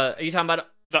about they're are you talking about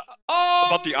the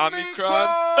Omicron?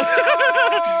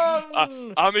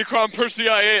 Omicron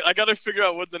Persei. I gotta figure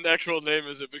out what the actual name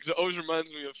is, because it always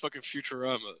reminds me of fucking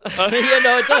Futurama. Yeah,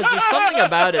 no, it does. There's something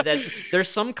about it that there's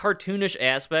some cartoonish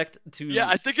aspect to. Yeah,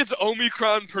 I think it's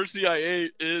Omicron Persei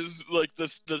is like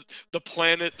the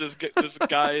planet this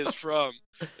guy is from.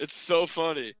 It's so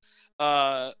funny.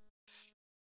 No,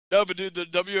 but dude, the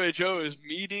WHO is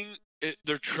meeting.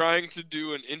 They're trying to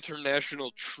do an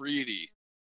international treaty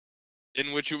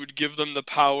in which it would give them the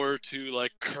power to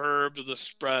like curb the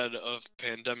spread of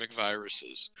pandemic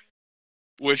viruses.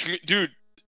 Which, dude,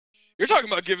 you're talking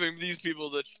about giving these people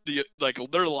the like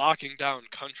they're locking down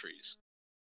countries.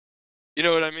 You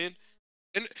know what I mean?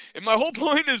 And my whole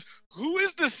point is,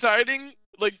 who's deciding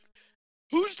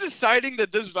that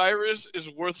this virus is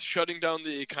worth shutting down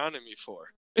the economy for?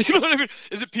 You know what I mean?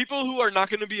 Is it people who are not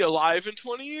going to be alive in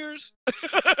 20 years?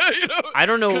 You know? I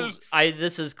don't know. 'Cause,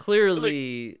 This is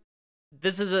clearly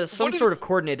this is some What is- sort of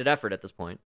coordinated effort at this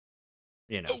point.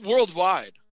 You know,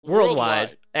 worldwide.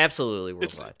 worldwide, absolutely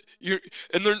worldwide.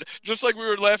 And they're just like we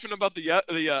were laughing about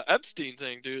the Epstein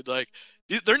thing, dude. Like,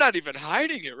 they're not even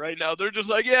hiding it right now. They're just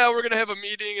like, yeah, we're gonna have a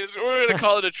meeting, and we're gonna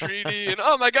call it a treaty, and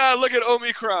oh my God, look at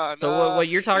Omicron. So what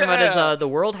you're talking about is yeah. the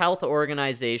World Health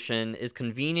Organization is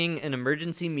convening an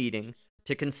emergency meeting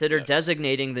to consider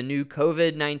designating the new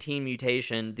COVID-19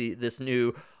 mutation, this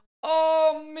new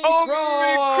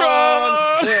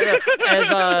Omicron,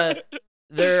 as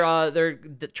they're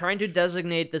trying to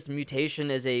designate this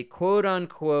mutation as a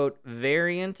quote-unquote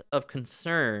variant of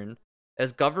concern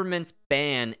as governments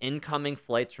ban incoming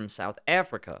flights from South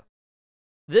Africa.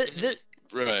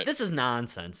 Right. This is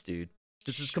nonsense, dude.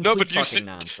 This is No, complete but fucking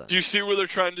nonsense. do you see where they're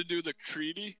trying to do the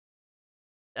treaty?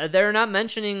 They're not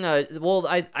mentioning. Well,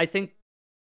 I think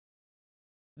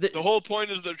The whole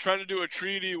point is they're trying to do a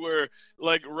treaty where,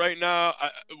 like, right now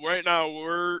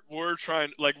we're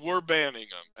trying, like, we're banning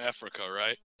them, Africa,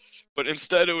 right? But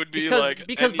instead it would be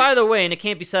because by the way, and it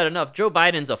can't be said enough, Joe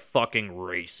Biden's a fucking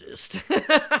racist.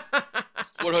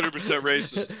 100%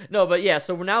 racist. No, but yeah,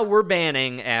 so now we're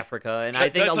banning Africa, and I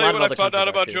think a Did I lot tell of you what other I found countries out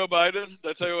about are, Joe Biden? Did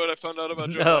I tell you what I found out about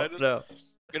too. Joe No, Biden? no.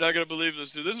 You're not gonna believe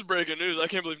this, dude. This is breaking news. I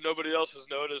can't believe nobody else has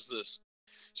noticed this.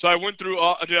 So I went through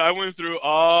all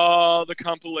the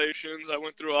compilations. I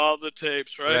went through all the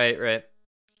tapes, right? Right.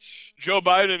 Joe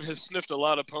Biden has sniffed a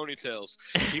lot of ponytails.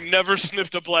 He never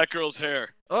sniffed a black girl's hair.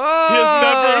 Oh, He has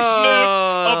never sniffed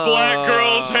a black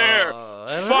girl's hair.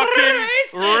 Fucking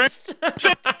racist.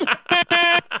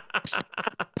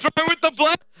 What's wrong with the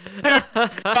black hair,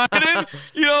 Biden?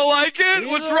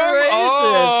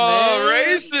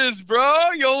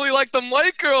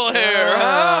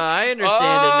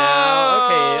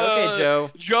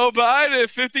 shit,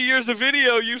 50 years of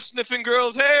video, you sniffing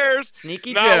girls' hairs.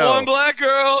 Sneaky Not Joe. one black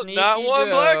girl. Sneaky Not one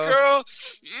Joe. black girl.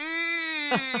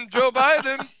 Joe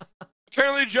Biden.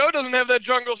 Apparently Joe doesn't have that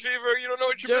jungle fever. You don't know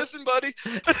what you're missing, buddy.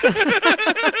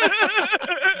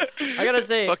 I gotta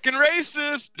say, fucking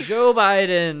racist. Joe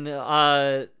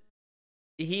Biden,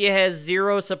 he has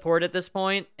zero support at this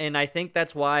point, and I think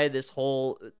that's why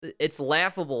it's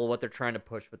laughable what they're trying to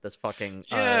push with this fucking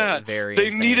variant.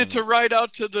 They needed to ride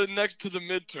out to the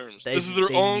midterms. This is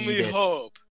their only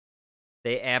hope.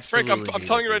 They absolutely. Frank, I'm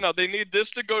telling you right now, they need this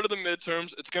to go to the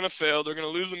midterms. It's gonna fail. They're gonna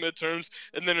lose the midterms,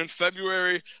 and then in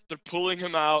February they're pulling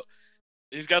him out.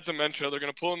 He's got dementia. They're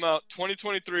gonna pull him out.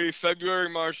 2023, February,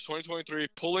 March 2023,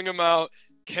 pulling him out.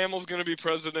 Camel's gonna be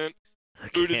president.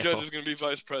 Buttigieg is gonna be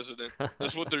vice president.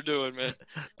 That's what they're doing, man.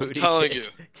 I'm telling you.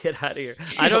 Get out of here.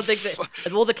 I don't think that.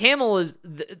 Well, the Camel is.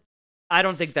 I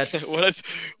don't think that's.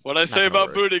 what I say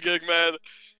about Buttigieg, man.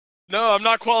 No, I'm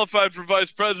not qualified for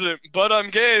vice president, but I'm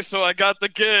gay, so I got the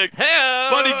gig. Hey-o!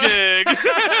 Buddy gig.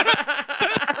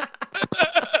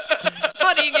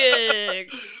 Buddy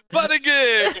gig. Buddy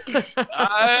gig.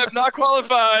 I am not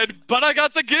qualified, but I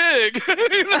got the gig.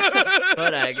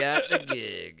 But I got the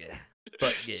gig.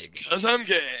 Butt gig. Because I'm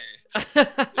gay.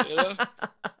 Yeah.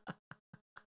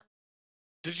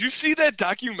 Did you see that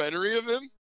documentary of him?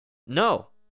 No.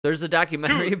 There's a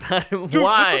documentary about him. Dude,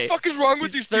 Why? what the fuck is wrong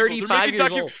with He's these people? 35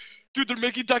 years old. Dude, they're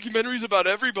making documentaries about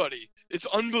everybody. It's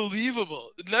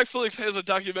unbelievable. Netflix has a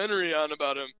documentary on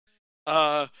about him.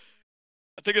 I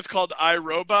think it's called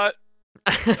iRobot.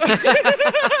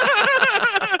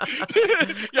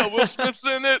 Yeah, Will Smith's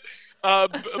in it.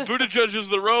 Buttigieg is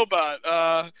the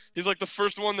robot. He's like the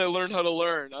first one that learned how to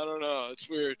learn. I don't know. It's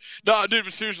weird. No, dude,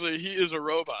 but seriously, he is a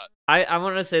robot. I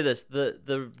want to say this.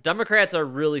 The Democrats are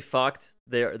really fucked.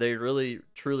 They really,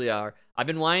 truly are. I've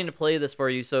been wanting to play this for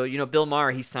you. So, Bill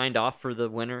Maher, he signed off for the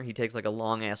winter. He takes like a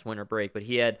long-ass winter break. But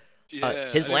he had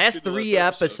his last 3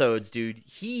 episodes, dude,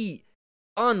 he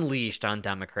unleashed on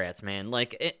Democrats, man.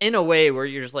 Like, in a way where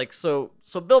you're just like, so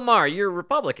Bill Maher, you're a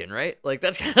Republican, right? Like,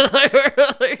 that's kind of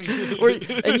like,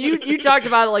 and you talked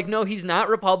about it like, no, he's not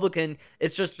Republican.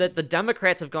 It's just that the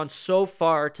Democrats have gone so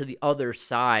far to the other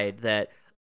side that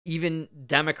even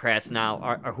Democrats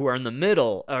now who are in the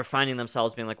middle are finding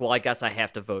themselves being like, well, I guess I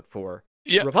have to vote for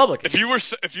Republicans.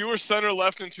 If you were center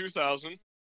left in 2000,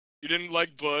 you didn't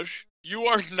like Bush, you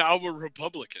are now a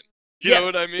Republican. You know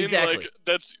what I mean? Exactly.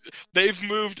 Like they've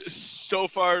moved so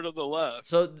far to the left.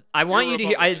 So I want you to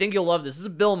hear. I think you'll love this. This is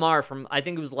Bill Maher from, I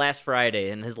think it was last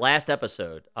Friday in his last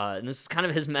episode, and this is kind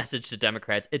of his message to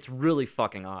Democrats. It's really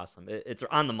fucking awesome. It's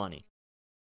on the money.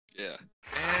 Yeah.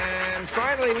 And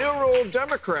finally, new rule: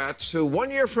 Democrats who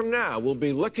 1 year from now will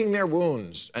be licking their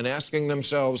wounds and asking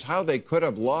themselves how they could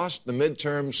have lost the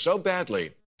midterms so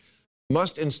badly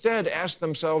must instead ask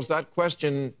themselves that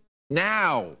question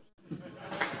now.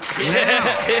 Now.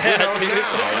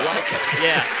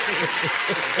 Yeah.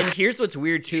 And here's what's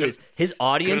weird too is his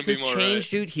audience has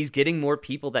changed, dude. He's getting more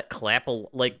people that clap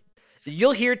like.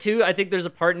 You'll hear too. I think there's a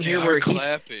part in here where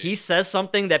he says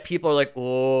something that people are like,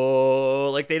 oh,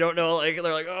 like they don't know, like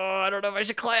they're like, oh, I don't know if I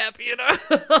should clap,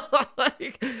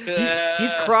 like,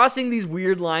 he's crossing these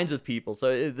weird lines with people.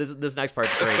 So this next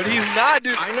part's great. But he's not,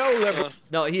 dude. I know, liberal.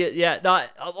 No,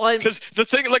 because the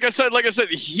thing, like I said,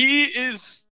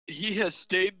 he has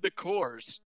stayed the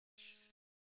course.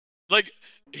 Like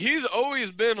he's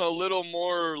always been a little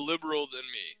more liberal than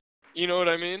me. You know what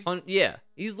I mean? Yeah,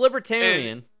 he's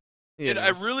libertarian. And I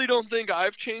really don't think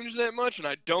I've changed that much, and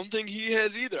I don't think he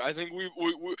has either. I think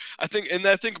I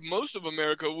think most of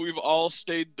America, we've all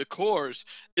stayed the course.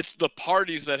 It's the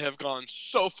parties that have gone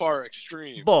so far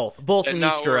extreme. Both in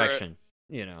each direction.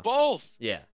 Both.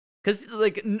 Yeah, because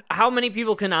like, how many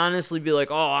people can honestly be like,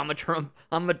 oh, I'm a Trump,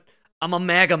 I'm a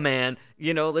MAGA man.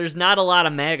 There's not a lot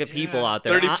of MAGA people out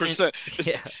there.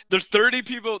 30%. There's 30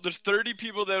 people. There's 30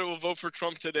 people that will vote for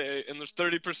Trump today, and there's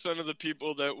 30% of the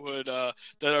people that would that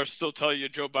are still telling you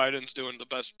Joe Biden's doing the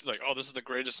best. Like, oh, this is the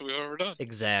greatest we've ever done.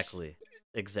 Exactly.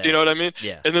 You know what I mean?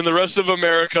 Yeah. And then the rest of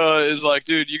America is like,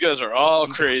 dude, you guys are all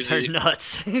crazy. You're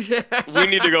nuts. We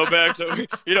need to go back to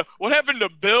what happened to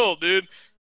Bill, dude.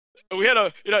 We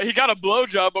had he got a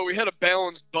blowjob, but we had a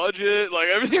balanced budget. Like,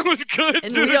 everything was good,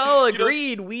 and dude. we all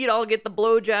agreed we'd all get the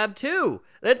blowjob too.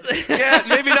 That's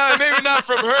maybe not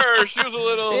from her. She was a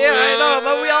little. Yeah, I know,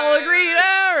 but we all agreed.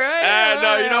 All right.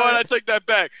 No, you know what? I take that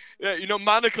back. Yeah,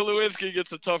 Monica Lewinsky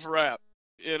gets a tough rap.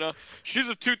 She's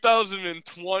a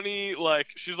 2020, like,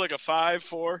 she's like a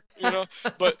 5'4",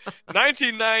 but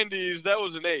 1990s, that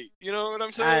was an 8. You know what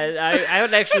I'm saying? I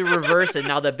would actually reverse it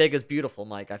now that Big is beautiful,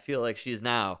 Mike. I feel like she's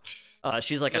now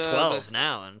She's like a 12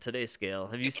 now on today's scale.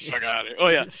 Have you seen? Fuck out of here. Oh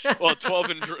yeah. Well, 12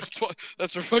 and 12,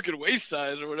 that's her fucking waist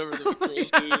size or whatever the girls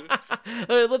do.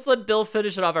 All right, let's let Bill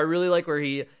finish it off. I really like where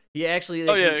he actually he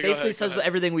basically says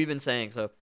everything we've been saying. So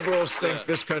Liberals think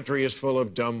this country is full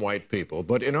of dumb white people,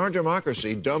 but in our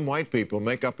democracy, dumb white people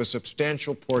make up a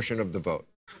substantial portion of the vote.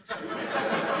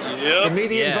 Yep. The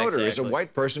median voter is a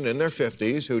white person in their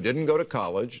 50s who didn't go to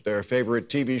college. Their favorite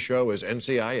TV show is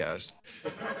NCIS.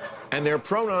 And their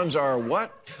pronouns are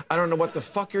what? I don't know what the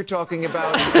fuck you're talking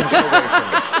about. You can get away from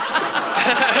me.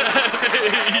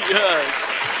 Yes.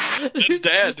 That's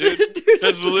dad, dude.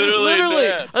 That's literally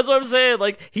dad. That's what I'm saying.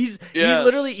 Like he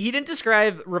didn't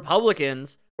describe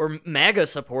Republicans or MAGA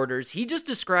supporters. He just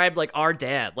described like our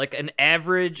dad, like an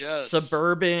average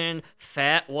suburban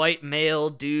fat white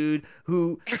male dude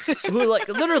who like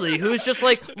literally who's just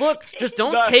like, look, just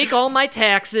don't take all my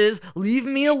taxes, leave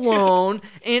me alone,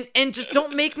 and just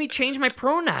don't make me change my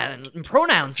pronouns,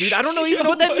 dude. I don't even know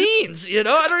what that means. You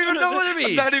know, I don't even know what it means.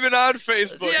 I'm not even on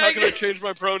Facebook. How can I change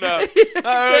my pronouns?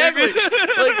 Exactly.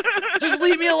 Like, just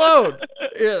leave me alone.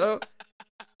 You know.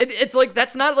 It's like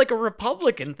that's not like a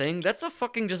Republican thing. That's a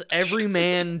fucking just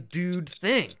everyman dude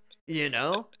thing, you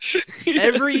know?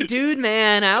 Every dude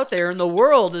man out there in the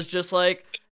world is just like,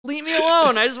 leave me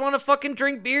alone. I just want to fucking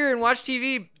drink beer and watch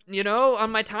TV, you know, on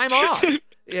my time off.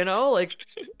 You know, like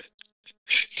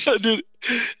dude,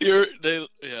 they're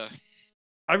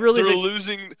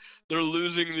losing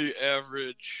the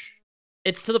average.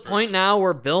 It's to the point now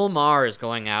where Bill Maher is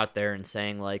going out there and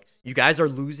saying like, you guys are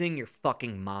losing your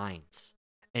fucking minds.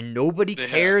 And nobody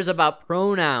cares about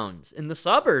pronouns in the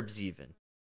suburbs even.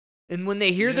 And when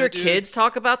they hear their kids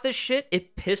talk about this shit,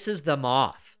 it pisses them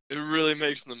off. It really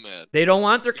makes them mad. They don't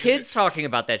want their kids talking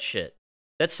about that shit.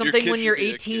 That's something when you're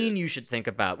 18 you should think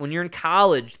about. When you're in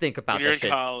college, think about that shit.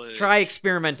 College. Try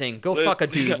experimenting. Go fuck a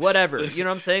dude. Whatever. You know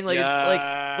what I'm saying? Like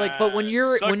it's like but when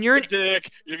you're in dick,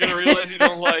 you're gonna realize you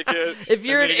don't like it. If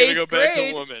you're in eighth eighth grade, back to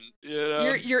grade, a woman, you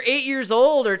know? you're 8 years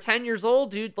old or 10 years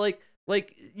old, dude.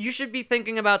 Like you should be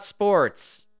thinking about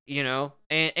sports, you know,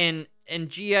 and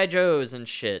GI Joes and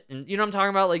shit, and you know what I'm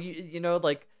talking about. Like you know,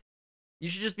 like you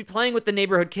should just be playing with the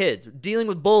neighborhood kids, dealing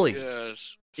with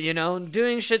bullies, you know,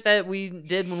 doing shit that we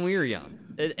did when we were young.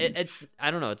 It's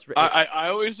I don't know. I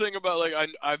always think about like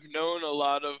I've known a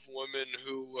lot of women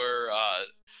who were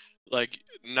like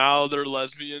now they're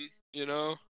lesbian, you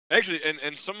know. Actually,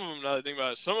 and some of them, now that I think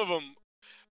about it, some of them.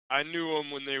 I knew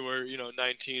them when they were,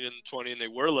 19 and 20 and they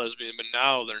were lesbian, but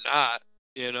now they're not,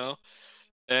 you know?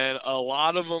 And a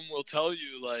lot of them will tell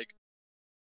you, like,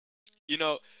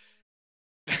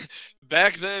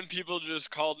 back then people just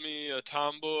called me a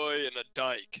tomboy and a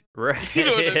dyke. Right. You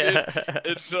know what I mean?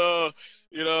 And so,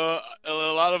 a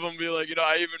lot of them be like,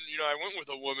 I went with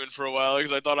a woman for a while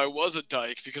because I thought I was a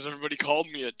dyke because everybody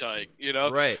called me a dyke, you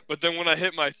know? Right. But then when I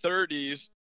hit my 30s,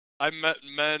 I met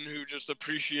men who just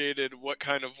appreciated what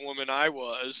kind of woman I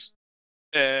was,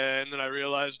 and then I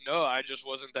realized, no, I just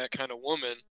wasn't that kind of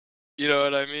woman. You know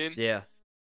what I mean? Yeah.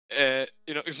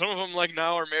 Some of them like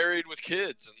now are married with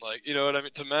kids, and like, you know what I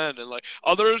mean, to men, and like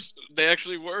others, they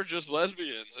actually were just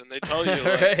lesbians, and they tell you,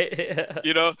 like, right,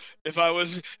 yeah. If I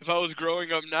was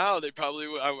growing up now, I probably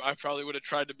would have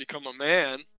tried to become a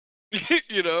man,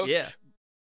 Yeah.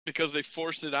 Because they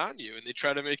force it on you, and they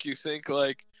try to make you think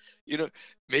like.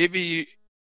 Maybe,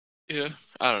 I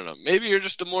don't know. Maybe you're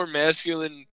just a more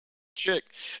masculine chick.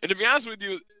 And to be honest with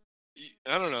you,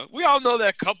 I don't know. We all know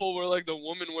that couple where like the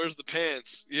woman wears the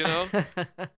pants, you know?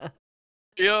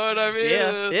 You know what I mean?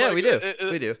 Yeah, like, we do.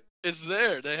 We do. It's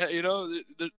there.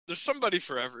 There's somebody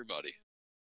for everybody.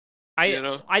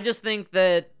 I just think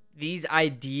that these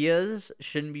ideas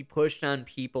shouldn't be pushed on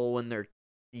people when they're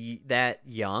that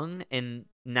young. And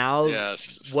now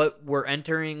what we're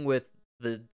entering with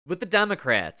the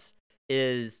Democrats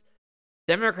is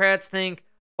Democrats think,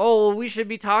 oh, well, we should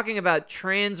be talking about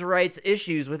trans rights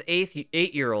issues with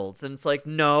 8-year-olds. And it's like,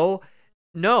 no.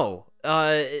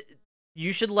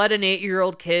 You should let an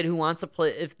 8-year-old kid who wants to play,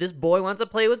 if this boy wants to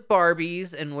play with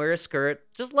Barbies and wear a skirt,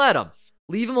 just let him.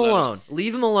 Leave him alone.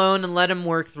 Leave him alone and let him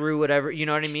work through whatever, you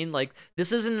know what I mean? Like,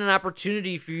 this isn't an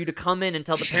opportunity for you to come in and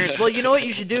tell the parents, well, you know what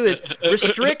you should do is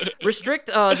restrict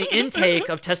the intake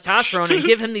of testosterone and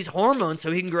give him these hormones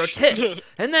so he can grow tits.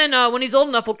 And then when he's old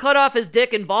enough, we'll cut off his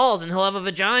dick and balls and he'll have a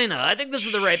vagina. I think this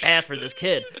is the right path for this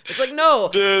kid. It's like, no,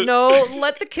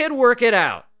 let the kid work it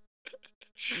out.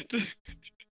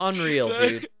 Unreal,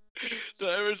 dude. Did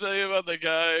I ever tell you about the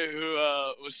guy who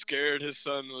was scared his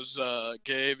son was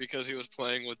gay because he was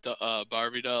playing with the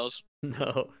Barbie dolls?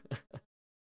 No.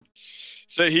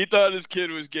 So he thought his kid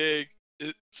was gay.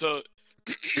 So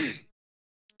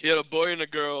he had a boy and a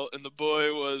girl, and the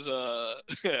boy was I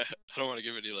don't want to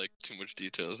give any like too much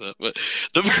details of that, but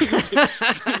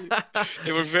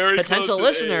they were very potential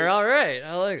close listener. in age. All right,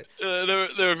 I like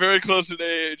it. They were very close in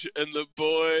age, and the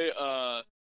boy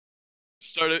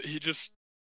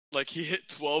he hit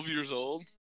 12 years old,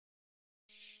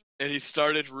 and he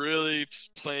started really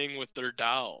playing with their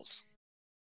dolls.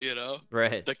 You know,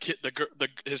 right?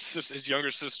 His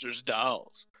younger sister's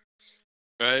dolls,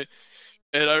 right?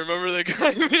 And I remember the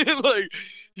guy, like,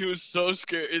 he was so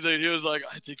scared. He was like,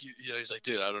 I think he's like,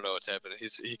 dude, I don't know what's happening.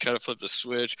 He kind of flipped the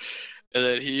switch, and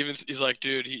then he's like,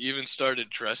 dude, he even started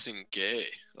dressing gay.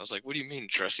 I was like, what do you mean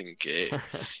dressing gay?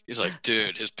 He's like,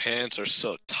 dude, his pants are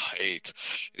so tight,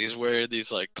 and he's wearing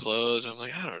these like clothes. I'm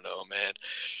like, I don't know, man.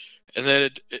 And then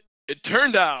it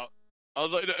turned out, I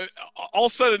was like, all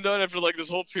said and done after like this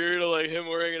whole period of like him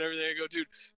wearing and everything, I go, dude,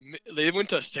 they went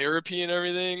to therapy and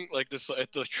everything, like this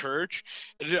at the church.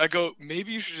 And I go,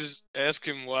 maybe you should just ask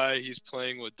him why he's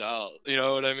playing with dolls. You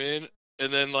know what I mean?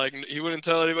 And then like he wouldn't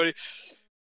tell anybody.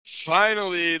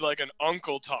 Finally, like an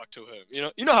uncle talked to him.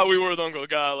 You know how we were with Uncle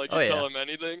Guy, like you tell him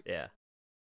anything. Yeah.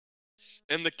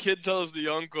 And the kid tells the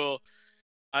uncle,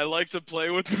 I like to play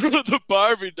with the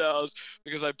Barbie dolls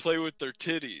because I play with their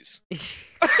titties.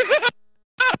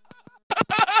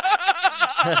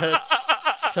 That's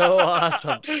so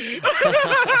awesome.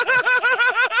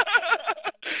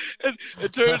 And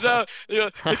it turns out,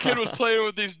 the kid was playing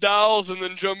with these dolls and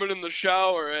then jumping in the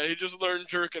shower, and he just learned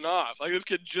jerking off. Like, this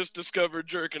kid just discovered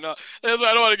jerking off. That's why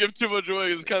I don't want to give too much away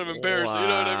because it's kind of embarrassing. Wow. You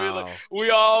know what I mean? Like, we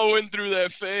all went through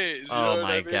that phase. You know Oh what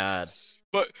my I mean? God.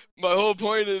 But my whole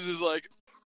point is like,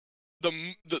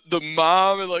 the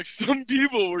mom and like some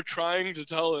people were trying to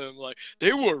tell him, like,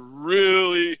 they were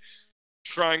really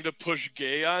trying to push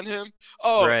gay on him.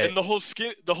 Oh, right. And the whole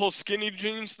skinny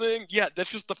jeans thing. Yeah,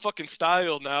 that's just the fucking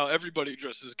style now. Everybody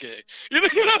dresses gay. You know?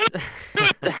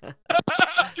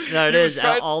 No, it is.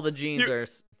 All the jeans are.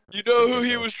 You know who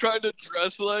he was trying to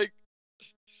dress like?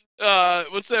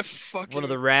 What's that fucking? One of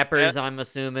the rappers, I'm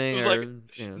assuming. It was or,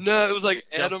 like, no, it was like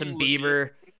Justin Adam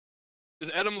Bieber. Is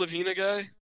Adam Levine a guy?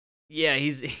 Yeah,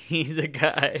 he's a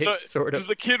guy, sort of.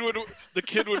 The kid would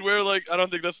wear like, I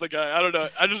don't think that's the guy. I don't know.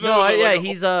 I just know. No, yeah, like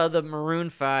he's the Maroon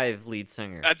 5 lead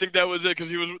singer. I think that was it,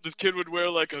 because this kid would wear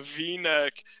like a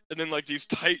V-neck and then like these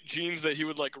tight jeans that he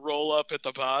would like roll up at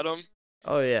the bottom.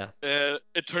 Oh yeah. And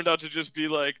it turned out to just be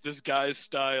like this guy's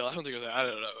style. I don't know.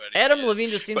 Adam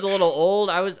Levine just seems a little old.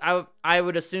 I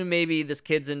would assume maybe this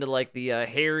kid's into like the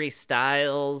Harry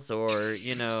Styles or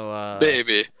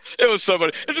maybe it was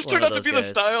somebody. It just turned out to be guys. the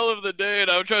style of the day,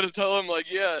 and I would try to tell him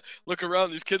like, yeah, look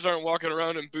around. These kids aren't walking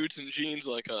around in boots and jeans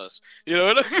like us. You know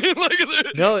what I mean? Like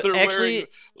they're actually.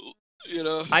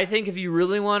 Wearing, I think if you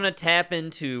really want to tap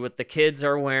into what the kids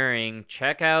are wearing,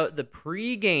 check out the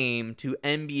pregame to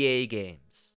NBA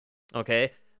games.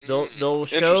 Okay? They'll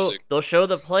show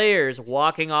the players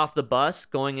walking off the bus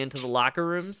going into the locker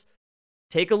rooms.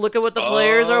 Take a look at what the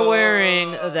players are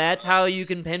wearing. That's how you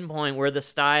can pinpoint where the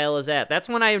style is at. That's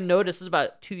when I noticed, this is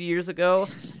about 2 years ago.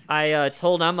 I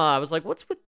told Emma, I was like,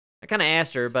 I kind of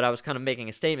asked her, but I was kind of making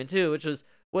a statement too, which was,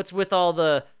 what's with all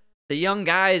the young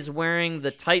guys wearing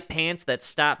the tight pants that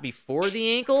stop before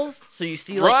the ankles, so you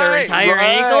see like their entire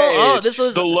ankle. Oh, this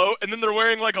was the low, and then they're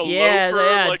wearing like a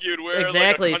loafer, like you'd wear.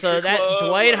 Exactly. Like a so that club,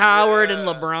 Dwight Howard and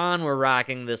LeBron were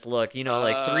rocking this look, like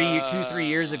 2-3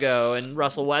 years ago, and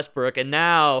Russell Westbrook, and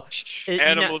now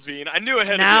Adam Levine. I knew it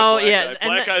had now, to be a yeah, black guy.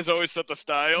 Black guys always set the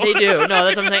style. They do. No,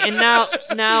 that's what I'm saying.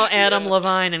 And now Adam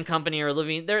Levine and company, or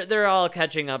Levine, they're all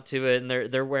catching up to it, and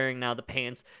they're wearing now the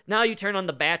pants. Now you turn on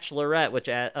The Bachelorette, which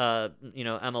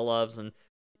Emma loves, and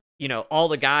all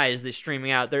the guys, they're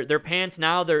streaming out their pants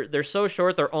now, they're so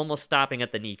short they're almost stopping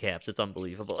at the kneecaps. It's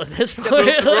unbelievable at this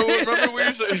point.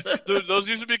 Remember those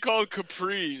used to be called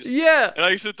capris. Yeah. And I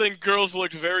used to think girls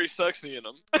looked very sexy in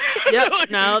them. Yeah.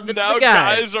 Now the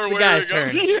guys are wearing them.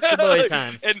 Turn. Yeah, it's the boys'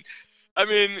 time. And I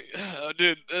mean,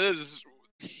 dude, it is.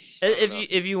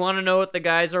 If you want to know what the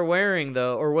guys are wearing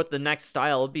though, or what the next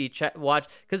style will be, watch,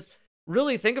 because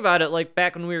really think about it, like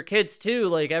back when we were kids too,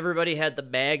 like everybody had the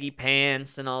baggy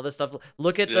pants and all this stuff.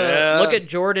 Look at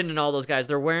Jordan and all those guys.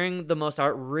 They're wearing the most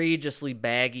outrageously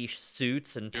baggy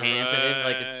suits and pants, and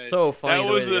like it's so funny.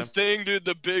 That was the thing, dude.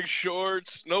 The big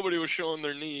shorts. Nobody was showing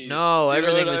their knees. No,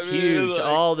 everything was huge.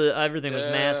 Like, everything was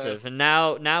massive, and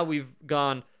now we've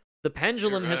gone. The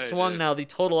pendulum has swung now the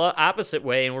total opposite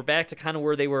way, and we're back to kind of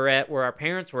where they were at, where our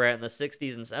parents were at in the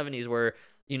 60s and 70s, where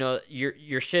you know,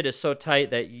 your shit is so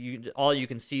tight that all you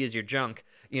can see is your junk,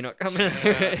 you know, coming,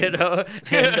 you know.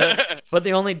 And, but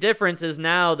the only difference is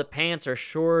now the pants are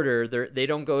shorter. They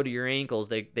don't go to your ankles.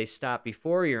 They stop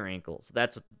before your ankles.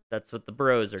 That's what the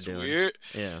bros are doing. Weird.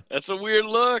 Yeah. That's a weird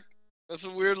look. That's a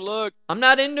weird look. I'm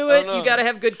not into it. You gotta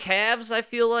have good calves, I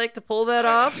feel like, to pull that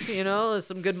off. You know, there's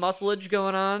some good muscleage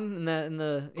going on in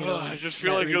the. You know, I just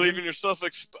feel like you're leaving yourself.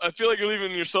 I feel like you're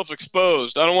leaving yourself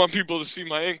exposed. I don't want people to see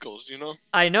my ankles. You know.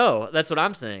 I know. That's what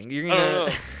I'm saying. You're gonna. I don't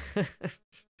know.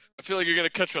 I feel like you're gonna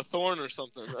catch a thorn or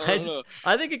something.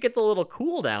 I think it gets a little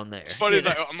cool down there. It's funny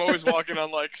that I'm always walking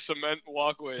on like cement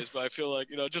walkways, but I feel like,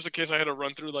 you know, just in case I had to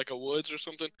run through like a woods or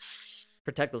something.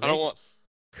 Protect those I don't ankles.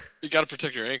 You gotta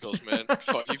protect your ankles, man.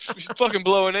 Fuck, you fucking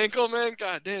blow an ankle, man.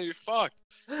 God damn, you're fucked.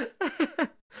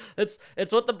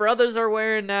 It's what the brothers are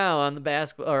wearing now on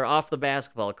the or off the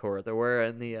basketball court. They're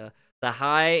wearing the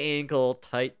high ankle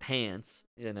tight pants,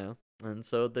 you know, and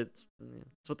so that's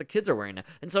what the kids are wearing now.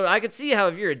 And so I could see how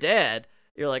if you're a dad,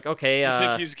 you're like, okay, I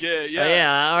think he's gay. Yeah.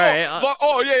 Yeah. All right.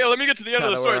 Yeah. Let me get to the end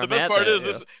of the story. The best part is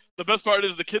yeah. The best part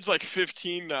is the kid's like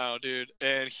 15 now, dude,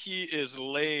 and he is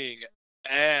laying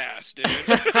ass, dude.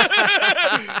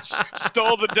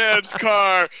 Stole the dad's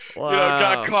car. Wow. You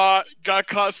know, got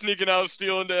caught sneaking out,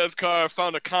 stealing dad's car.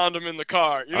 Found a condom in the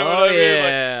car. You know what I mean?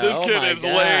 Yeah. Like, this kid is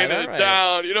laying it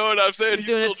down. You know what I'm saying? He's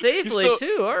doing it safely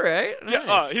too. All right. Nice.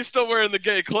 Yeah. He's still wearing the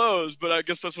gay clothes, but I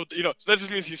guess that's what you know. So that just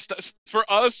means for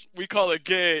us, we call it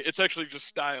gay. It's actually just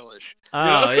stylish.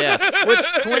 Oh yeah. Which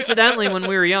coincidentally, when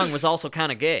we were young, was also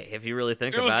kind of gay. If you really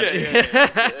think about it.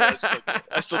 Yeah,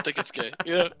 I still think it's gay.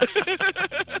 Yeah.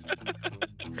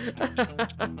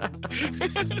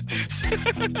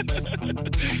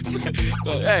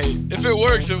 But hey, if it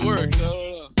works, it works.